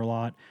Chandler a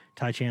lot.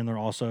 Ty Chandler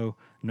also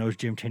knows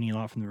Jim Chaney a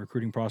lot from the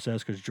recruiting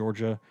process because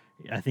Georgia,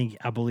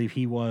 I believe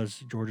he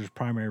was Georgia's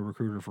primary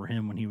recruiter for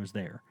him when he was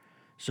there.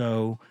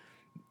 So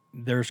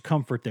there's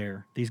comfort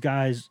there. These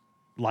guys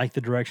like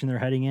the direction they're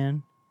heading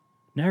in.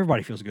 Now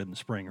everybody feels good in the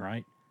spring,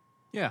 right?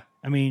 Yeah.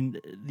 I mean,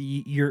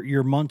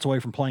 you're months away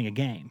from playing a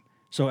game.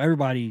 So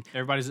everybody's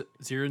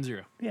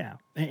 0-0. Yeah.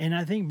 And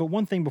I think, but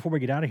one thing before we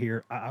get out of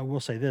here, I will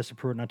say this,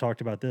 Pruitt and I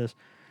talked about this,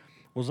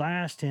 was I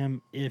asked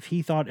him if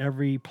he thought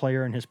every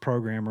player in his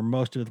program or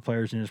most of the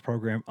players in his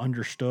program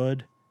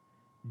understood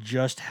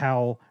just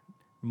how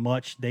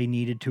much they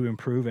needed to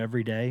improve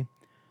every day.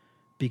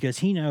 Because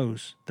he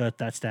knows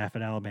that staff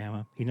at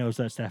Alabama, he knows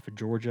that staff at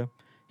Georgia,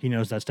 he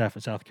knows that staff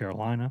at South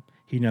Carolina,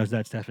 he knows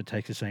that staff at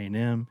Texas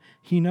A&M.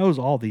 He knows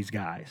all these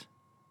guys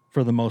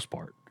for the most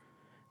part.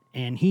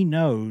 And he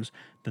knows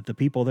that the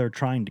people they're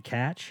trying to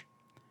catch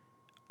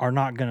are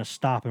not going to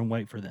stop and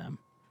wait for them.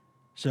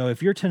 So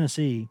if you're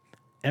Tennessee,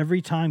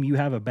 every time you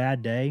have a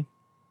bad day,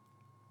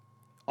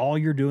 all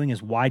you're doing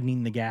is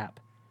widening the gap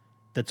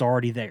that's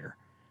already there.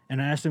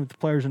 And I asked him if the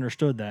players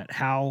understood that,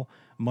 how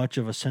much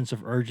of a sense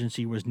of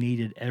urgency was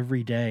needed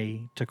every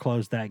day to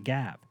close that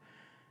gap.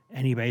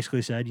 And he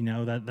basically said,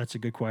 that's a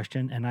good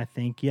question. And I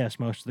think, yes,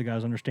 most of the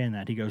guys understand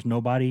that. He goes,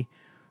 nobody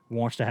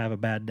wants to have a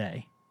bad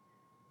day.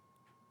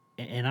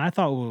 And I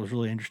thought what was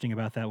really interesting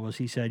about that was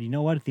he said, you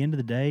know what, at the end of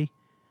the day,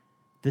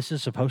 this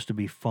is supposed to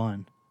be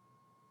fun.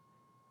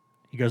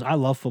 He goes, I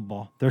love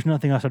football. There's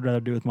nothing else I'd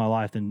rather do with my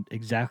life than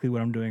exactly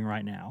what I'm doing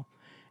right now.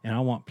 And I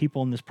want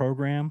people in this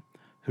program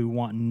who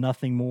want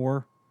nothing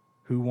more,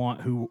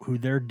 who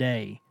their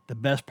day, the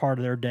best part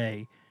of their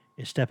day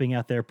is stepping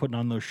out there, putting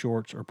on those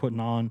shorts or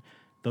putting on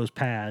those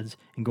pads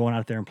and going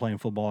out there and playing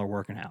football or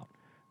working out.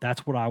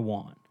 That's what I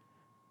want.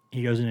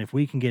 He goes, and if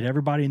we can get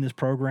everybody in this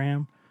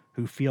program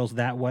who feels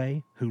that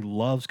way, who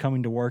loves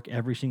coming to work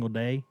every single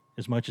day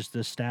as much as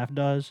this staff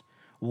does,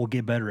 we'll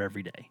get better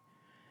every day.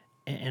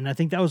 And I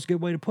think that was a good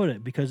way to put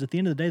it because at the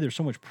end of the day, there's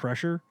so much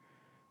pressure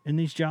in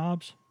these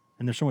jobs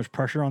and there's so much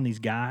pressure on these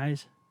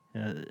guys.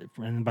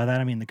 And by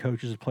that, I mean the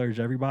coaches, the players,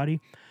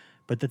 everybody.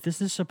 But that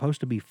this is supposed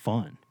to be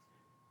fun.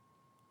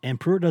 And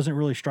Pruitt doesn't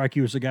really strike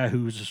you as a guy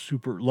who's a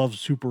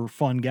super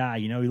fun guy.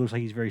 He looks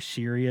like he's very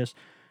serious.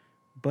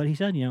 But he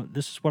said,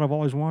 this is what I've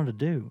always wanted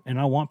to do. And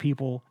I want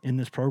people in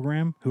this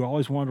program who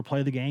always wanted to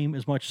play the game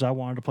as much as I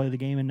wanted to play the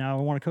game, and now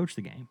I want to coach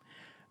the game.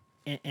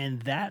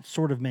 And that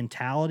sort of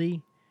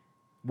mentality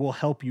will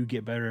help you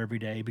get better every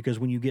day because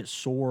when you get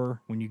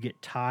sore, when you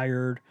get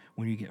tired,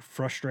 when you get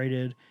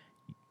frustrated,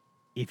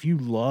 if you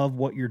love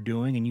what you're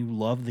doing and you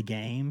love the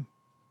game,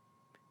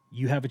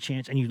 you have a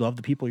chance, and you love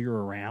the people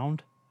you're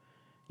around,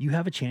 you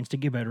have a chance to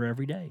get better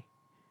every day.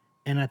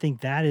 And I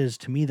think that is,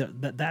 to me,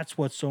 that's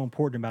what's so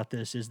important about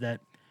this is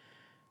that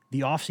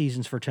the off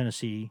seasons for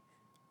Tennessee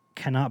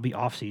cannot be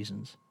off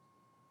seasons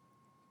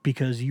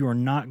because you are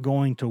not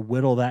going to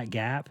whittle that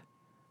gap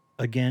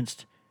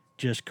against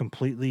just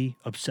completely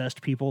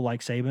obsessed people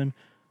like Saban.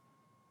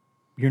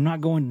 You're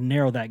not going to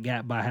narrow that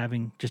gap by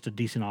having just a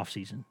decent off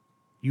season.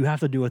 You have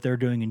to do what they're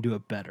doing and do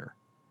it better.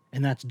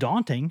 And that's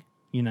daunting,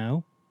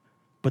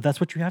 but that's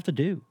what you have to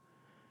do.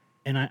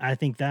 And I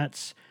think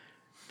that's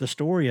the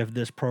story of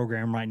this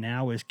program right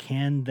now is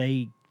can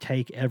they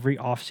take every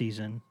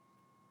offseason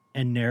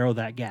and narrow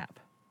that gap?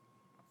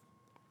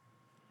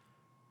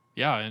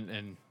 Yeah,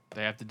 and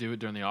they have to do it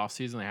during the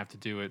offseason. They have to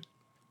do it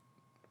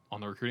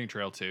on the recruiting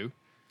trail too.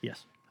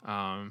 Yes.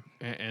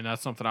 And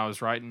that's something I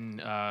was writing,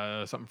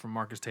 something from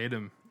Marcus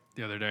Tatum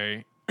the other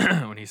day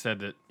when he said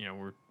that,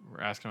 we're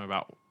asking him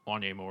about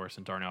Wanya Morris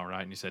and Darnell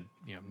Wright, and he said,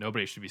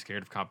 nobody should be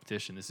scared of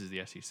competition. This is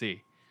the SEC. You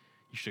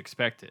should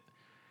expect it.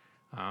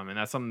 And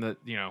that's something that,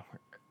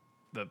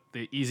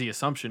 the easy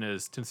assumption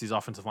is Tennessee's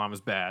offensive line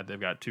was bad. They've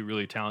got two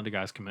really talented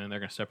guys come in. They're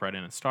going to step right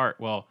in and start.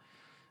 Well,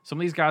 some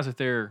of these guys that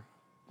they're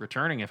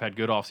returning have had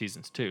good off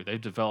seasons too. They've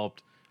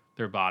developed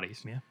their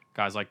bodies. Yeah.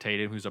 Guys like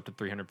Tatum, who's up to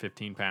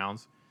 315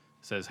 pounds,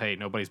 says, hey,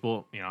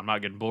 I'm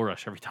not getting bull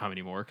rush every time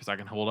anymore because I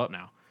can hold up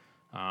now.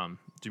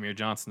 Jameer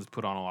Johnson's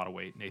put on a lot of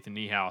weight. Nathan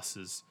Niehaus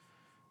has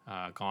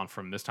gone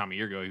from this time a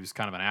year ago, he was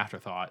kind of an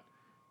afterthought,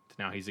 to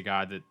now he's a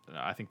guy that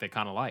I think they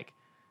kind of like.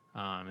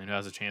 And who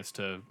has a chance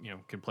to,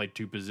 can play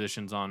two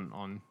positions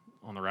on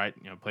the right,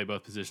 play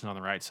both positions on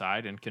the right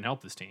side and can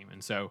help this team.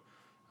 And so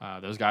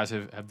those guys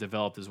have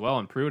developed as well.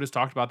 And Pruitt has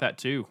talked about that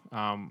too.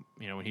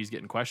 When he's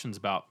getting questions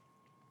about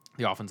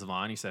the offensive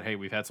line. He said, hey,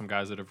 we've had some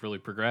guys that have really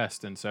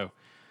progressed. And so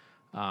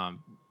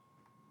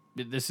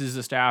this is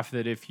a staff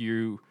that if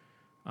you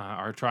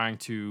are trying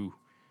to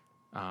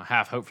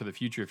have hope for the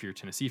future, if you're a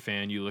Tennessee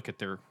fan, you look at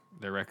their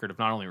record of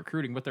not only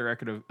recruiting, but their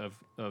record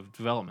of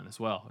development as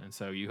well. And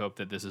so you hope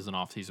that this is an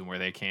offseason where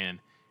they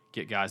can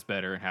get guys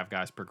better and have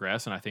guys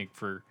progress. And I think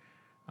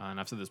and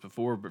I've said this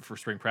before, but for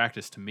spring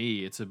practice, to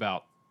me, it's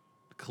about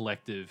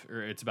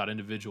it's about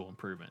individual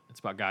improvement. It's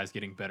about guys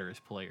getting better as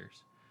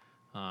players,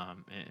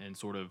 and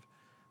sort of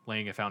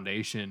laying a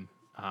foundation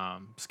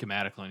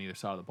schematically on either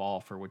side of the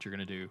ball for what you're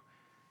going to do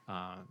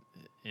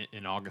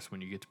in August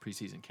when you get to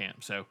preseason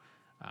camp. So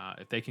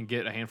if they can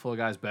get a handful of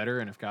guys better,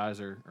 and if guys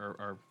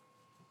are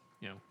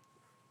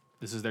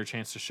this is their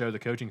chance to show the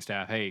coaching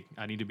staff, hey,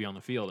 I need to be on the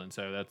field. And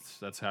so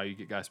that's how you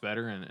get guys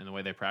better, and the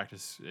way they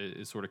practice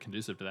is sort of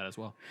conducive to that as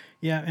well.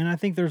 Yeah, and I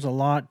think there's a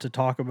lot to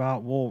talk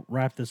about. We'll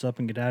wrap this up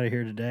and get out of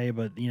here today,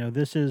 but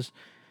this is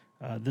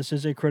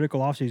a critical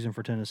offseason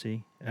for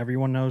Tennessee.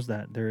 Everyone knows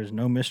that. There is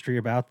no mystery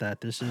about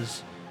that. This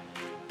is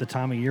the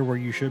time of year where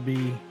you should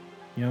be,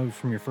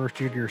 from your first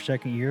year to your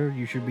second year,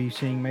 you should be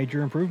seeing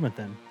major improvement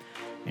then.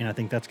 And I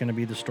think that's going to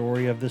be the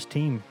story of this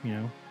team.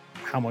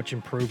 How much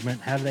improvement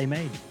have they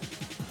made?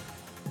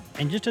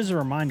 And just as a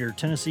reminder,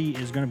 Tennessee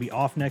is going to be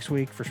off next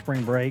week for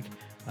spring break.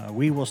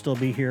 We will still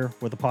be here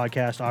with the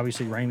podcast.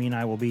 Obviously, Ramey and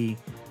I will be,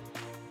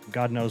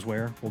 God knows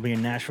where. We'll be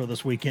in Nashville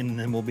this weekend, and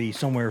then we'll be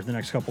somewhere the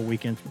next couple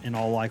weekends in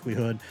all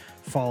likelihood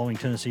following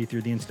Tennessee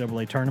through the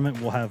NCAA tournament.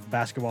 We'll have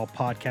basketball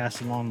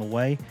podcasts along the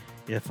way.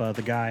 If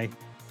the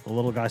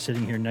little guy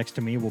sitting here next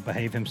to me will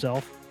behave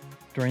himself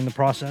during the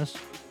process,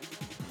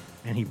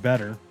 and he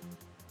better,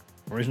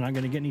 or he's not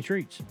going to get any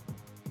treats.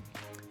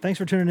 Thanks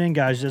for tuning in,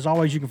 guys. As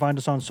always, you can find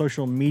us on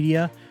social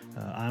media.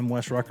 I'm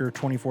Wes Rucker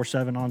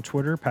 24/7 on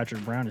Twitter.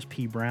 Patrick Brown is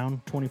P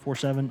Brown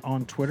 24/7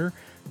 on Twitter.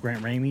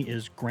 Grant Ramey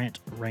is Grant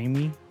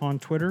Ramey on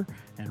Twitter.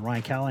 And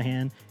Ryan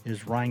Callahan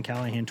is Ryan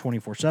Callahan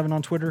 24/7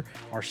 on Twitter.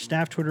 Our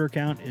staff Twitter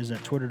account is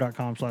at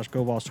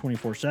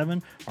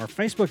twitter.com/GoVols247. Our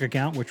Facebook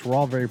account, which we're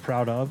all very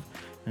proud of,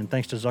 and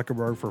thanks to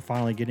Zuckerberg for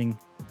finally getting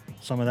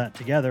some of that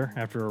together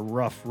after a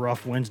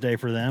rough Wednesday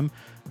for them.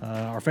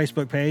 Our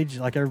Facebook page,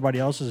 like everybody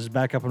else's, is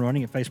back up and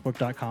running at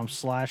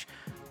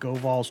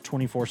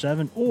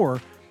facebook.com/GoVols247.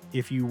 Or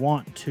if you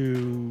want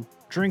to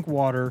drink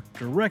water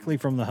directly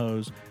from the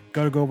hose,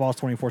 go to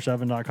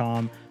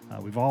GoVols247.com.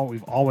 We've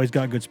always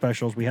got good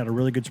specials. We had a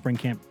really good spring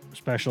camp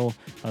special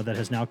that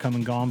has now come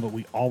and gone, but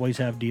we always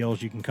have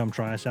deals. You can come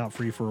try us out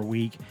free for a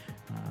week.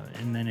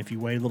 And then if you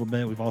wait a little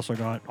bit, we've also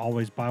got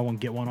always buy one,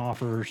 get one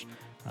offers.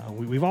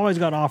 We've always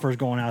got offers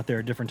going out there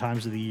at different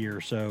times of the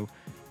year. So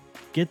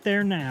get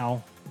there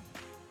now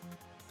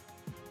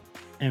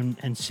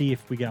and see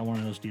if we got one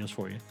of those deals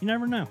for you. You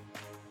never know.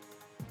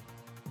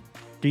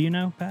 Do you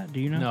know, Pat? Do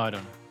you know? No, I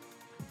don't know.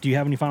 Do you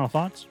have any final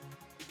thoughts?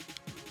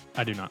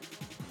 I do not.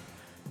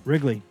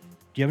 Wrigley, do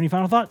you have any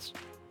final thoughts?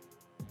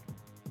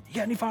 You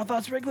got any final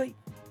thoughts, Wrigley?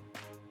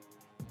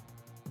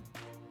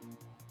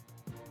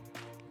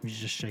 He's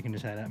just shaking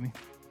his head at me.